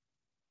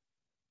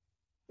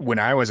when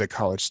I was a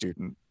college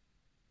student,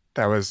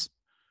 I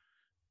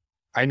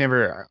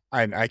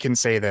can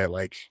say that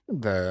like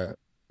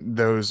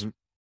those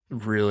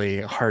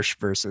really harsh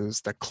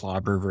verses, the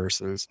clobber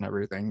verses and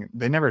everything,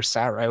 they never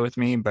sat right with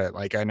me, but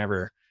like I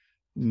never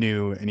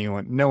knew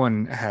anyone, no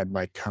one had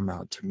like come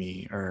out to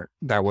me, or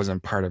that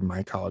wasn't part of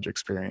my college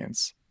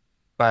experience.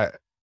 But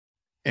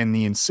in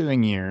the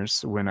ensuing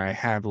years, when I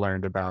have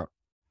learned about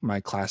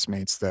my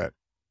classmates that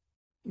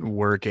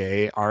were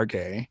gay, are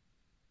gay,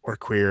 or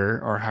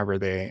queer, or however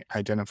they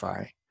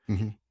identify,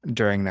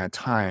 during that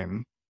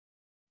time,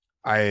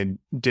 I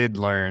did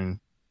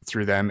learn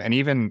through them. And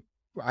even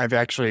I've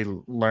actually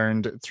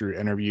learned through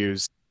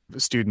interviews,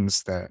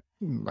 students that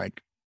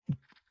like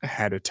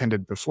had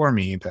attended before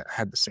me that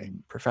had the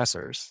same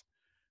professors,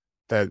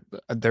 that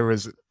there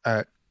was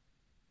a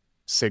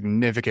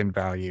significant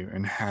value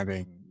in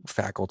having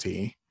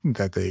faculty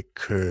that they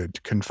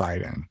could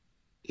confide in.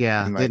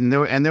 Yeah.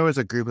 And there was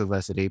a group of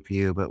us at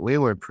APU, but we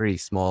were a pretty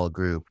small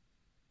group.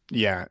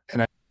 Yeah.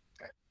 And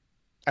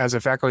as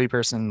a faculty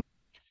person,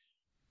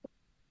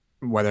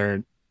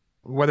 whether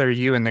whether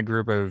you and the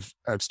group of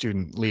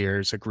student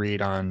leaders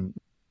agreed on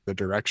the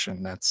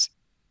direction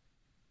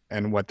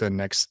and what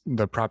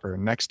the proper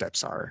next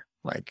steps are.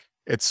 Like,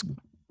 it's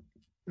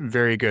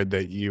very good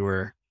that you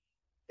were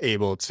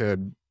able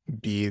to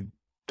be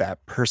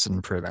that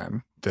person for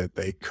them that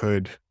they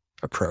could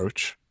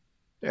approach.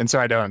 And so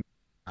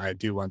I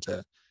do want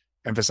to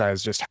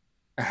emphasize just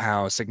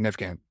how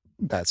significant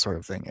that sort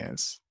of thing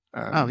is.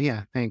 Oh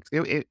yeah, thanks.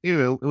 It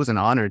was an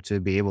honor to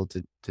be able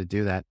to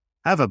do that.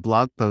 I have a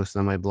blog post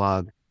on my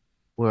blog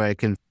where I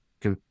can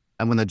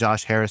when the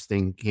Josh Harris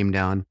thing came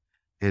down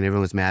and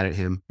everyone was mad at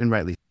him, and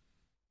rightly.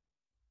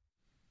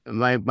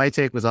 My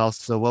take was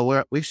also,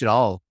 well, we should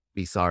all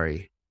be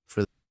sorry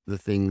for the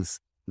things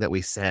that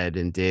we said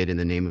and did in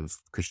the name of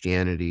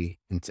Christianity.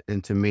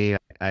 And to me,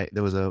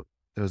 there was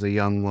a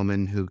young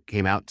woman who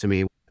came out to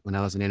me when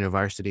I was in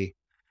InterVarsity,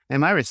 and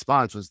my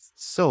response was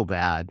so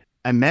bad.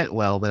 I meant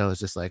well, but I was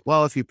just like,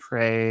 well, if you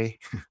pray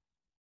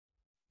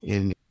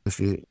and if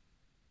I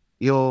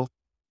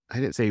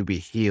didn't say you'll be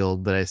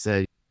healed, but I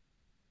said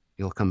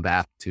you'll come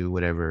back to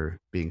whatever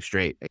being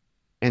straight.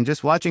 And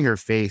just watching her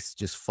face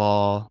just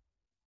fall,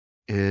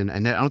 and I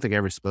don't think I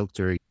ever spoke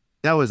to her.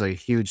 That was a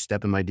huge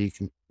step in my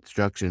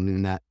deconstruction,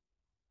 in that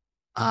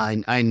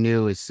I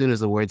knew as soon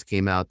as the words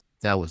came out,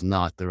 that was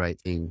not the right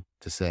thing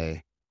to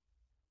say.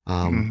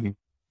 And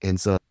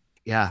so,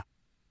 yeah,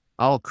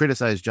 I'll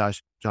criticize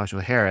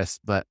Joshua Harris,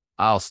 but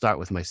I'll start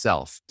with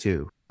myself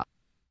too.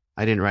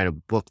 I didn't write a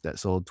book that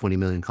sold 20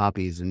 million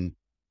copies and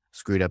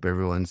screwed up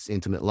everyone's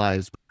intimate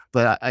lives,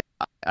 but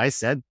I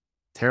said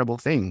terrible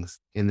things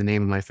in the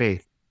name of my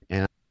faith,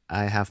 and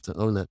I have to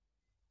own it.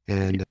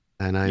 And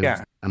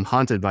I'm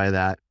haunted by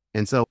that.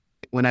 And so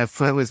when I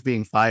was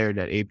being fired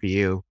at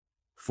APU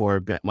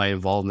for my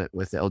involvement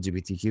with the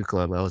LGBTQ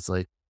club, I was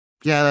like,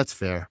 yeah, that's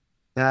fair.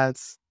 That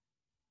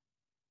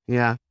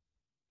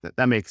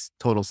makes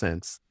total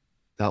sense.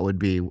 That would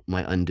be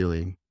my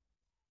undoing.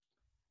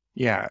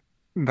 Yeah,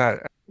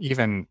 but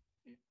even,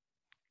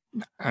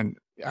 and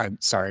I'm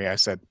sorry I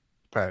said,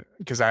 but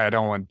because I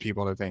don't want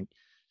people to think.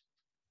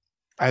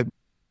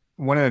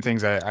 One of the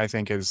things I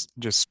think is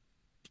just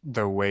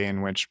the way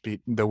in which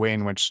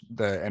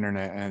the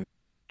internet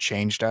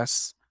changed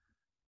us,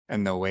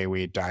 and the way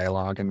we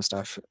dialogue and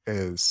stuff,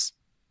 is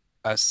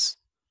us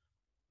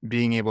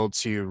being able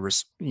to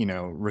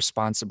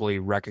responsibly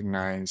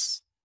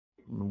recognize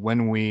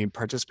when we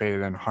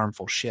participated in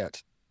harmful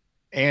shit,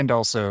 and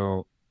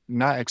also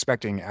not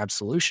expecting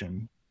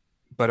absolution,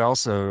 but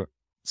also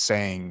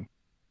saying,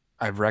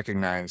 I've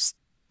recognized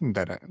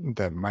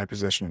that my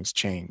position has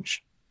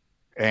changed.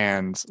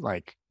 And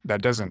like,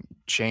 that doesn't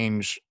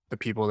change the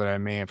people that I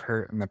may have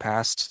hurt in the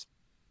past,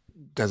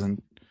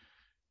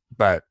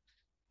 but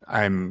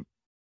I've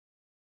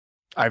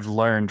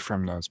learned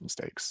from those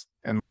mistakes.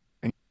 And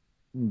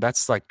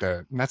that's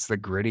the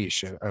gritty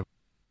shit of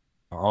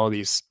all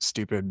these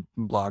stupid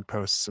blog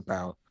posts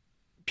about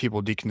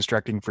people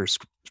deconstructing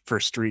for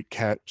street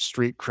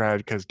cred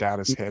because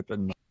data's hip.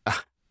 And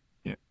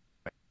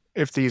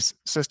if these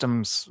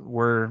systems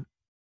were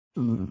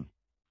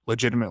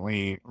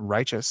legitimately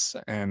righteous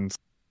and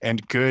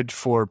good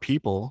for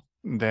people,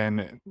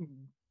 then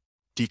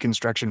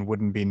deconstruction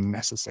wouldn't be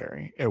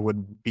necessary. It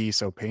would be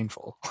so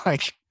painful.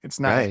 Like, it's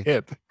not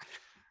hip.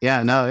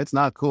 Yeah, no, it's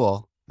not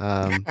cool.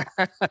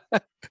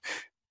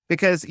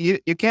 Because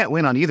you can't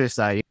win on either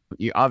side.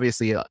 You're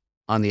obviously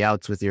on the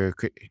outs with your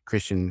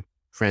Christian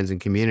friends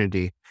and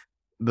community,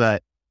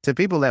 but to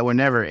people that were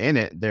never in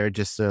it, they're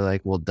just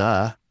like, well,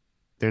 duh.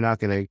 They're not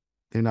gonna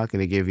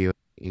give you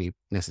any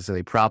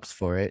necessarily props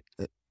for it,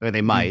 or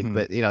they might,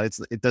 but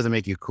it doesn't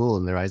make you cool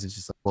in their eyes. It's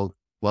just like, well,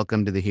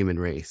 welcome to the human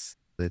race.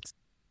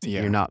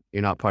 You're not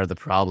part of the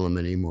problem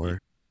anymore.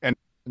 And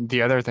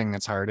the other thing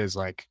that's hard is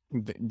like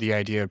the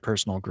idea of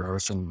personal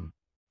growth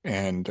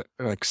and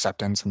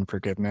acceptance and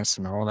forgiveness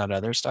and all that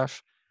other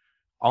stuff.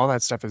 All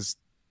that stuff is,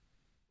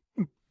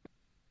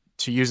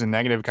 to use a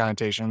negative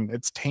connotation,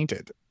 it's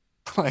tainted.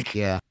 Like,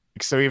 yeah.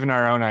 So even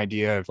our own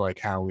idea of like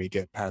how we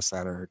get past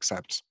that or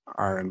accept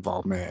our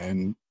involvement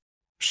in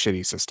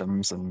shitty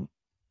systems and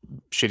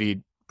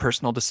shitty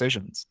personal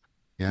decisions,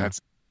 that's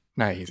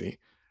not easy.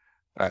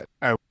 But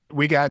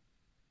we got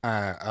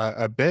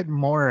a bit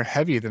more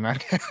heavy than I.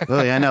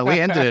 Oh yeah, no, we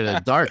ended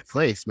at a dark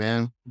place,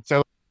 man.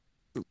 So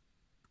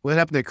what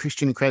happened to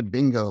Christian cred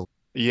bingo?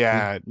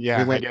 Yeah.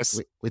 I guess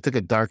we took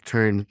a dark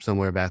turn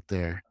somewhere back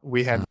there.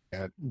 We had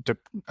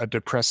a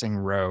depressing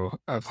row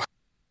of.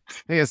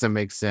 I guess that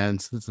makes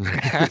sense.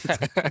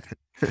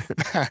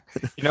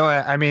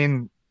 I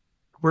mean,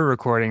 we're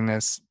recording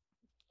this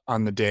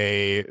on the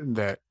day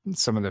that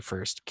some of the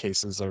first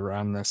cases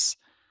around this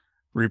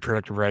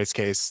reproductive rights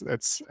case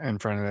that's in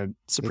front of the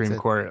Supreme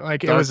Court.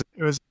 Like, it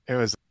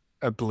was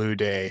a blue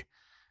day,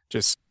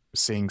 just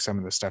seeing some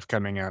of the stuff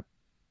coming up.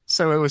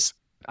 So it was,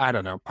 I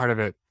don't know, part of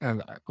it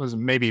was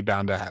maybe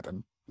bound to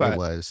happen. But it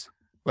was.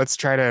 Let's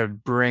try to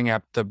bring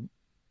up the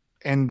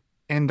end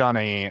on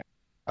a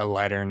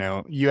lighter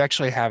note. You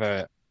actually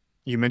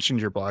you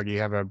mentioned your blog. You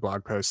have a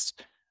blog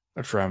post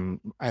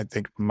from, I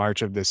think,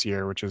 March of this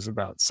year, which is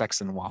about sex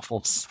and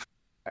waffles.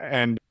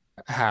 and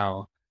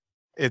how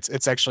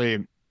it's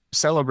actually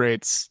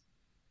celebrates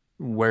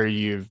where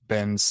you've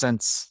been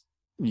since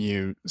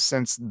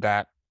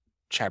that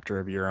chapter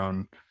of your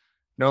own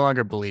no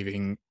longer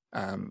believing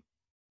um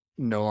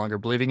no longer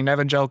believing in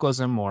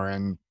evangelicalism or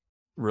in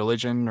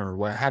religion or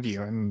what have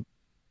you. And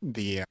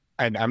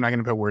I'm not going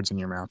to put words in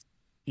your mouth.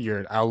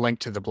 I'll link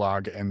to the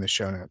blog in the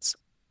show notes.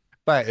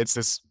 But it's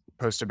this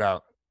post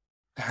about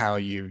how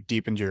you've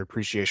deepened your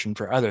appreciation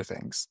for other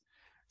things.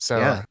 So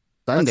Yeah.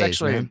 let's Sundays,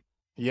 actually, man.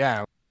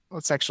 yeah,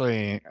 let's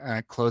actually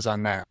close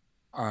on that.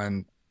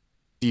 On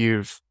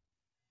you've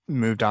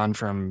moved on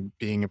from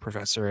being a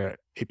professor at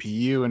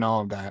APU and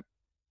all of that.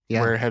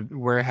 Yeah.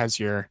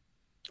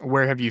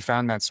 Where have you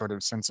found that sort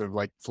of sense of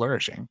like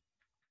flourishing?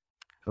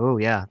 Oh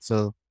yeah.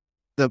 So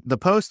the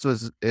post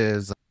is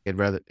it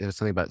was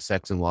something about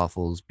sex and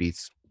waffles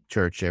beats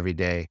church every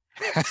day.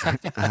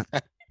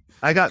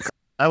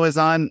 I was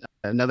on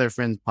another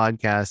friend's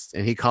podcast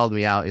and he called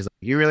me out. He's like,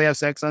 "You really have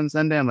sex on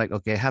Sunday?" I'm like,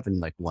 "Okay, it happened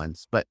like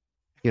once." But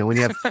when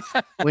you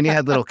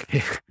have little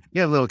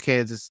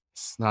kids,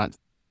 it's not,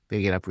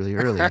 they get up really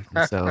early.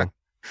 And so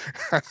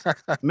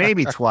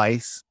maybe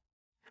twice.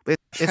 But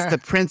it's the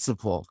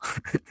principle.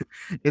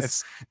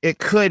 It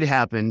could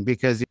happen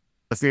because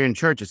if you're in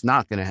church, it's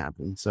not going to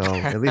happen. So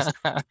at least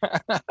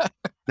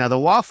now the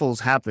waffles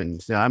happen.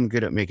 So I'm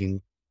good at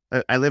making.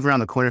 I live around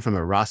the corner from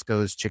a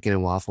Roscoe's Chicken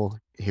and Waffle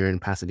here in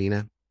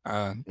Pasadena,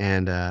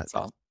 and I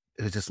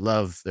just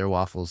love their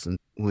waffles. And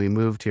when we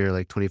moved here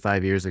like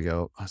 25 years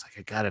ago, I was like,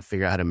 I got to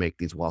figure out how to make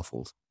these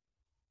waffles.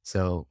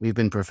 So we've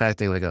been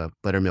perfecting like a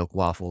buttermilk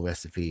waffle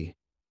recipe.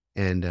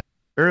 And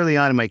early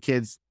on,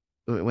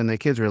 when the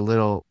kids were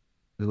little,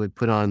 we would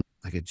put on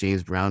like a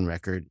James Brown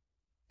record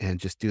and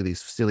just do these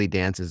silly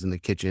dances in the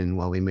kitchen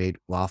while we made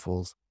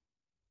waffles.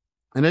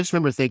 And I just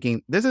remember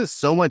thinking, this is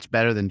so much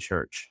better than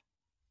church.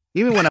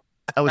 Even when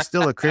I was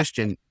still a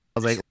Christian, I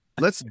was like,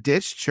 let's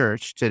ditch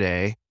church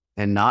today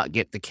and not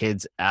get the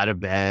kids out of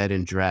bed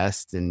and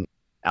dressed and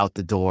out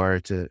the door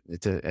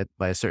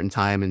by a certain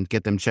time and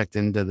get them checked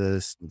into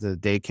the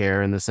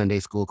daycare and the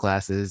Sunday school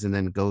classes and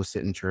then go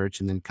sit in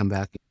church and then come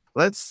back.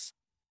 Let's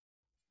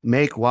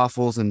make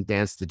waffles and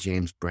dance to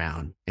James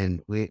Brown.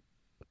 And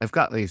I've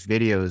got these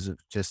videos of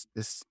just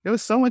this. It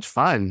was so much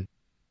fun.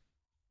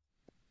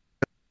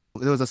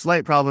 There was a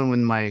slight problem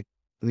when my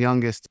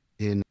youngest,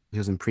 he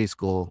was in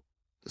preschool,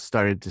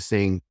 started to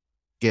sing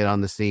 "Get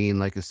on the Scene"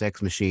 like a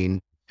sex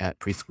machine at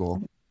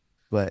preschool.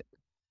 But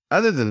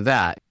other than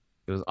that,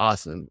 it was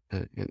awesome.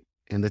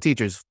 And the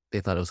teachers,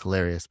 they thought it was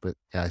hilarious. But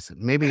yeah, I said,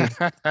 maybe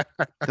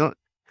don't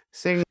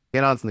sing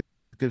 "Get on the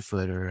Good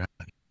Foot" or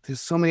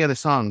there's so many other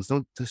songs.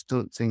 Don't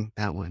sing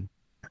that one.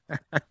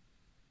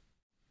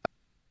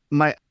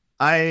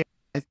 I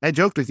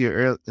joked with you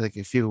earlier, like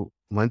a few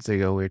months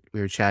ago, we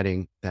were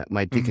chatting that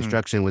my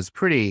deconstruction was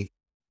pretty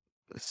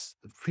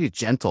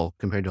gentle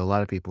compared to a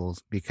lot of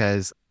people's,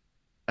 because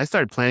I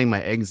started planning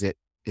my exit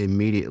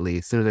immediately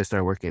as soon as I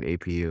started working at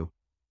APU.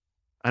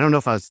 I don't know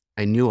if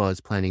I knew I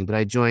was planning, but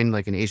I joined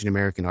like an Asian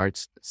American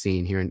arts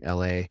scene here in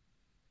LA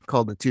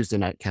called the Tuesday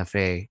Night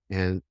Cafe.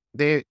 And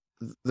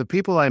the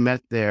people I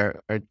met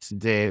there are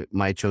today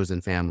my chosen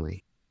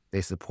family.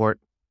 They support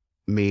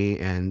me,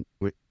 and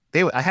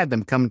I had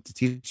them come to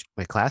teach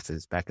my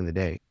classes back in the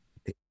day.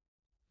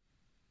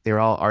 They were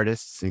all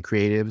artists and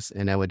creatives,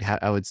 and I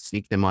would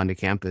sneak them onto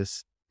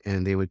campus,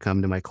 and they would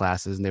come to my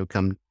classes, and they would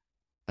come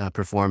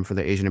perform for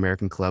the Asian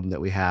American club that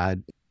we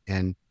had.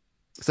 And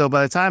so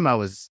by the time I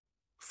was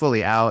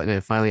fully out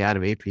and finally out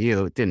of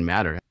APU, it didn't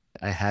matter.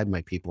 I had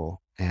my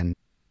people, and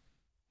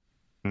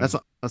that's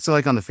what, so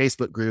like on the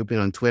Facebook group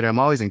and on Twitter, I'm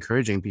always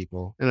encouraging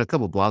people, and a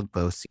couple blog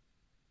posts.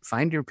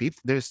 Find your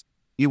people.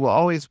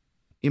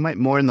 You might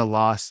mourn the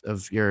loss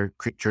of your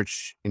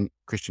church and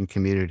Christian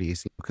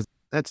communities, because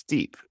that's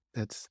deep.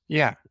 That's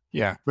yeah.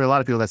 For a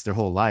lot of people, that's their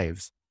whole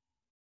lives.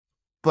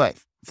 But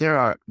there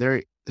are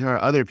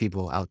other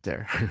people out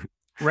there,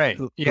 right?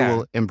 who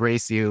will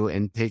embrace you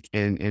and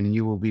and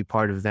you will be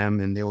part of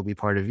them, and they will be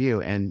part of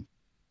you. And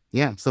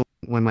yeah, so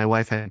when my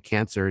wife had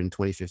cancer in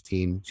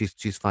 2015,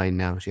 she's fine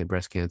now. She had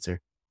breast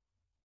cancer.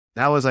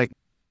 That was like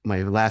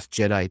my last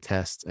Jedi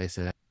test. I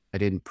said I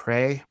didn't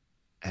pray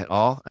at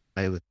all.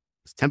 I was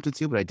tempted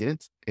to, but I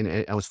didn't,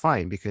 and I was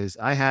fine because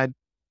I had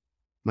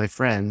my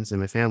friends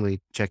and my family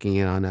checking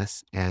in on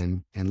us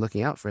and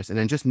looking out for us. And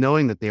then just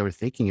knowing that they were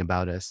thinking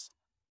about us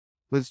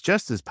was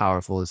just as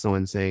powerful as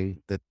someone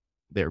saying that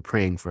they're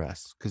praying for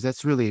us. Because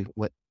that's really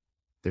what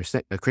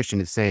a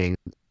Christian is saying.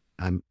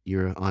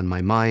 You're on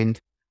my mind.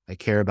 I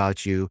care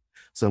about you.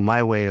 So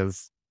my way of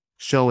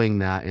showing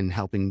that and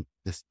helping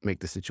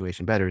make the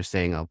situation better is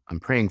saying, I'm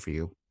praying for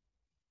you.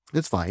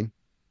 It's fine.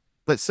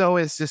 But so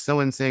it's just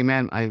someone saying,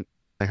 man, I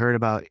heard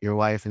about your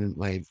wife and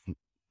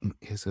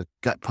it's a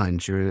gut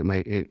punch, or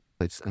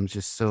I'm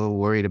just so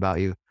worried about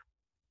you.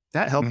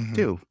 That helped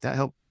too. That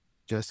helped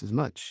just as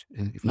much,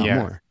 if not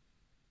more.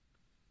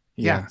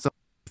 Yeah. So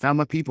I found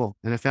my people,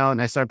 and I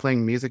started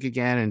playing music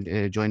again,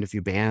 and I joined a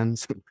few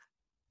bands.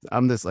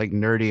 I'm this like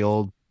nerdy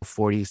old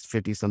 40s,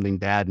 50 something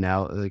dad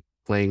now. Like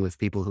playing with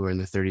people who are in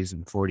their 30s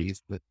and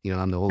 40s, but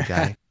I'm the old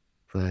guy.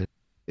 But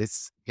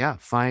it's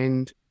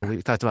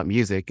we talked about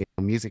music.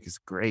 Music is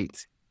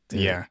great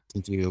to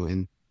do,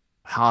 and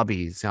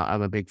hobbies.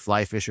 I'm a big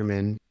fly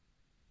fisherman.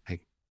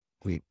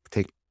 We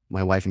take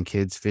my wife and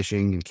kids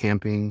fishing and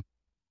camping.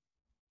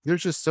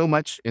 There's just so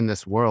much in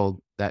this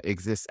world that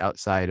exists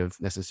outside of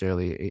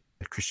necessarily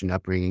a Christian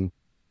upbringing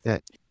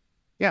that,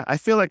 I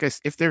feel like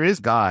if there is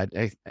God,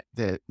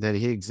 that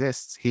he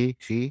exists,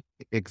 she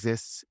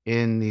exists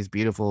in these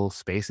beautiful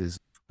spaces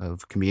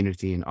of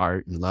community and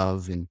art and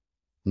love and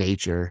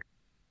nature.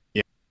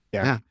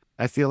 Yeah.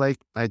 I feel like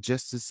I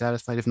just as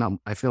satisfied, if not,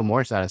 I feel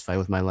more satisfied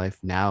with my life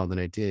now than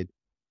I did.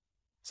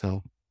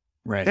 So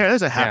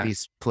there's a happy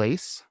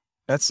place.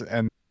 That's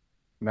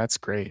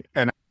great.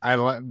 And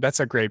that's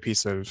a great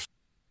piece of,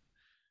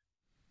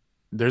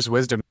 there's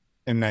wisdom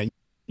in that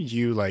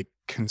you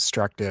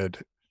constructed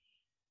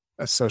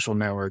a social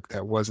network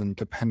that wasn't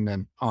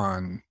dependent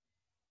on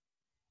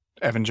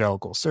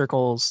evangelical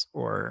circles,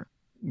 or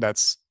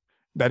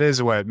that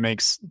is what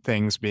makes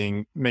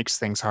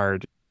things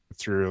hard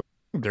through.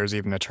 There's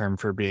even a term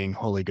for being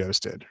Holy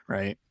Ghosted,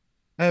 right?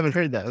 I haven't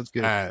heard that. That's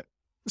good.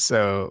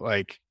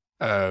 So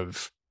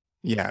of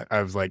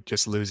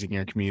just losing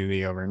your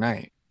community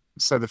overnight.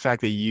 So the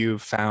fact that you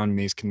found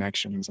these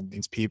connections and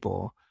these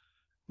people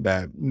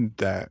that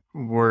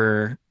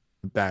were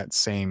that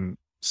same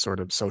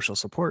sort of social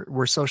support.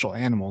 We're social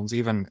animals.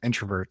 Even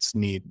introverts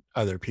need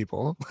other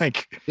people.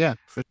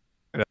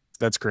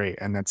 That's great.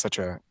 And that's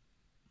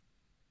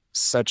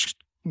such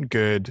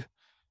good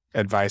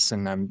advice.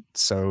 And I'm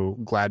so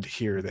glad to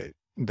hear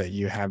that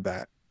you have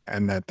that,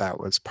 and that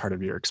was part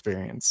of your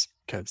experience.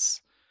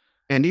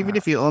 And even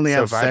if you only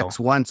have sex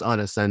once on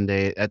a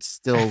Sunday, that's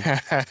still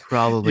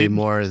probably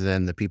more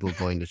than the people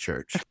going to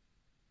church.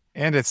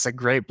 And it's a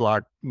great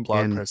blog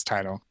post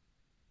title.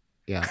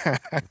 Yeah.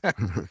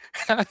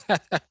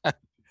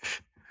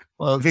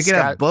 Well, if you could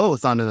have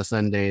both on a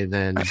Sunday,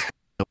 then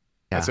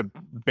that's a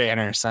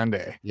banner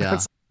Sunday. Yeah.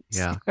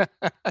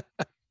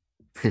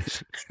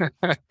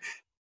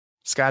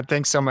 Scott,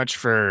 thanks so much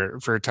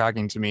for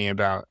talking to me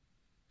about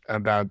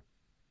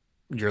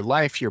your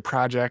life, your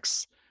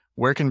projects.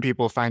 Where can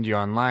people find you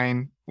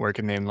online? Where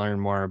can they learn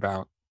more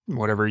about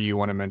whatever you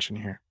want to mention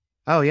here?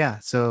 Oh yeah.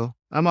 So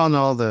I'm on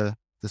all the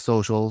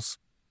socials.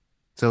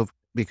 So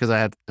because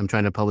I'm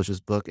trying to publish this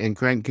book, and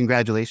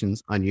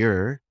congratulations on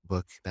your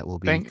book that will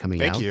be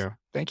coming out.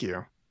 Thank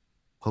you.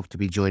 Hope to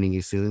be joining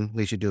you soon.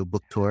 We should do a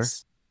book tour.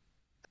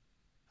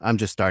 I'm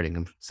just starting.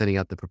 I'm sending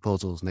out the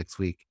proposals next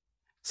week.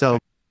 So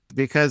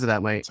because of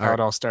that, that's how it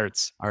all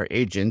starts. Our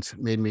agent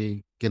made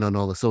me get on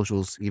all the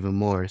socials even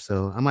more.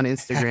 So I'm on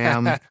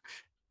Instagram,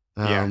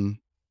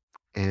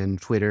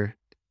 and Twitter.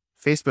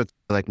 Facebook,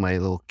 like my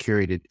little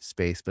curated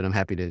space, but I'm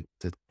happy to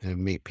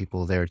meet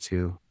people there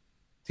too.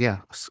 Yeah,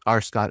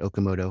 R. Scott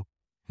Okamoto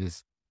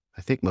is,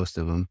 I think, most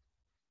of them.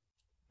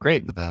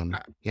 Great.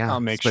 Yeah, I'll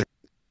make sure.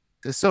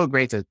 It's so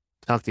great to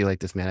talk to you like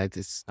this, man.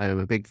 I'm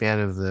a big fan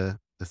of the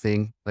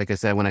thing. Like I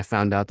said, when I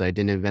found out that I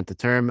didn't invent the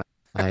term,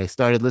 I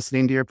started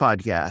listening to your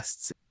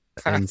podcasts,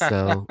 and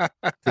so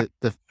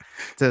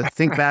to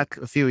think back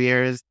a few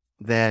years,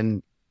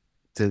 then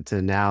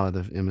to now,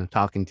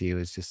 talking to you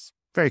is just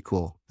very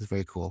cool. It's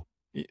very cool.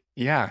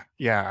 Yeah.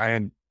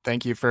 I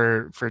thank you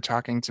for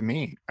talking to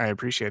me. I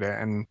appreciate it,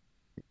 and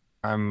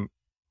I'm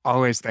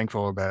always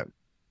thankful that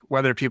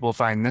whether people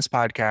find this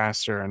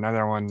podcast or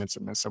another one that's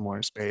in a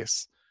similar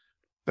space,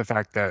 the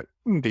fact that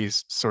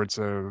these sorts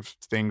of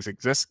things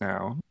exist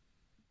now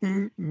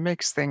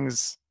makes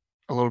things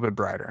a little bit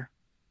brighter.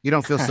 You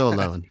don't feel so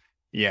alone.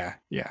 Yeah.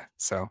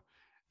 So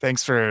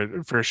thanks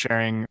for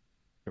sharing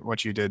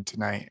what you did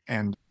tonight.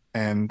 And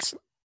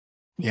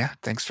yeah,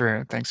 thanks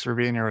for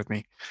being here with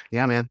me.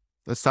 Yeah, man.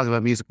 Let's talk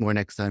about music more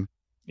next time.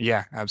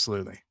 Yeah,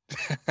 absolutely.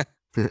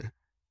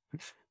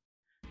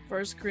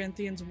 1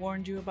 Corinthians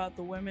warned you about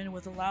the women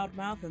with a loud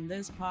mouth, and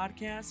this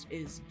podcast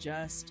is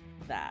just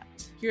that.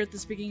 Here at the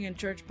Speaking in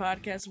Church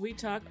podcast, we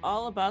talk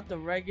all about the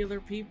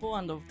regular people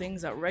and the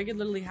things that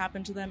regularly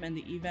happen to them in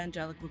the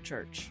evangelical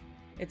church.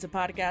 It's a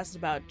podcast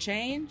about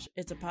change,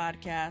 it's a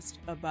podcast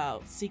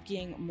about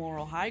seeking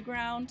moral high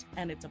ground,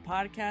 and it's a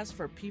podcast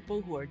for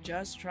people who are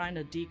just trying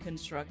to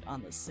deconstruct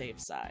on the safe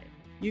side.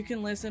 You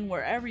can listen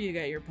wherever you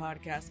get your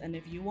podcast, and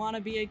if you want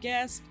to be a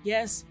guest,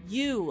 yes,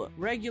 you,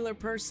 regular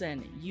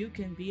person, you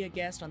can be a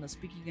guest on the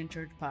Speaking in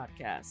Church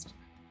podcast.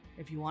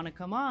 If you want to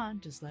come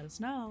on, just let us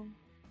know.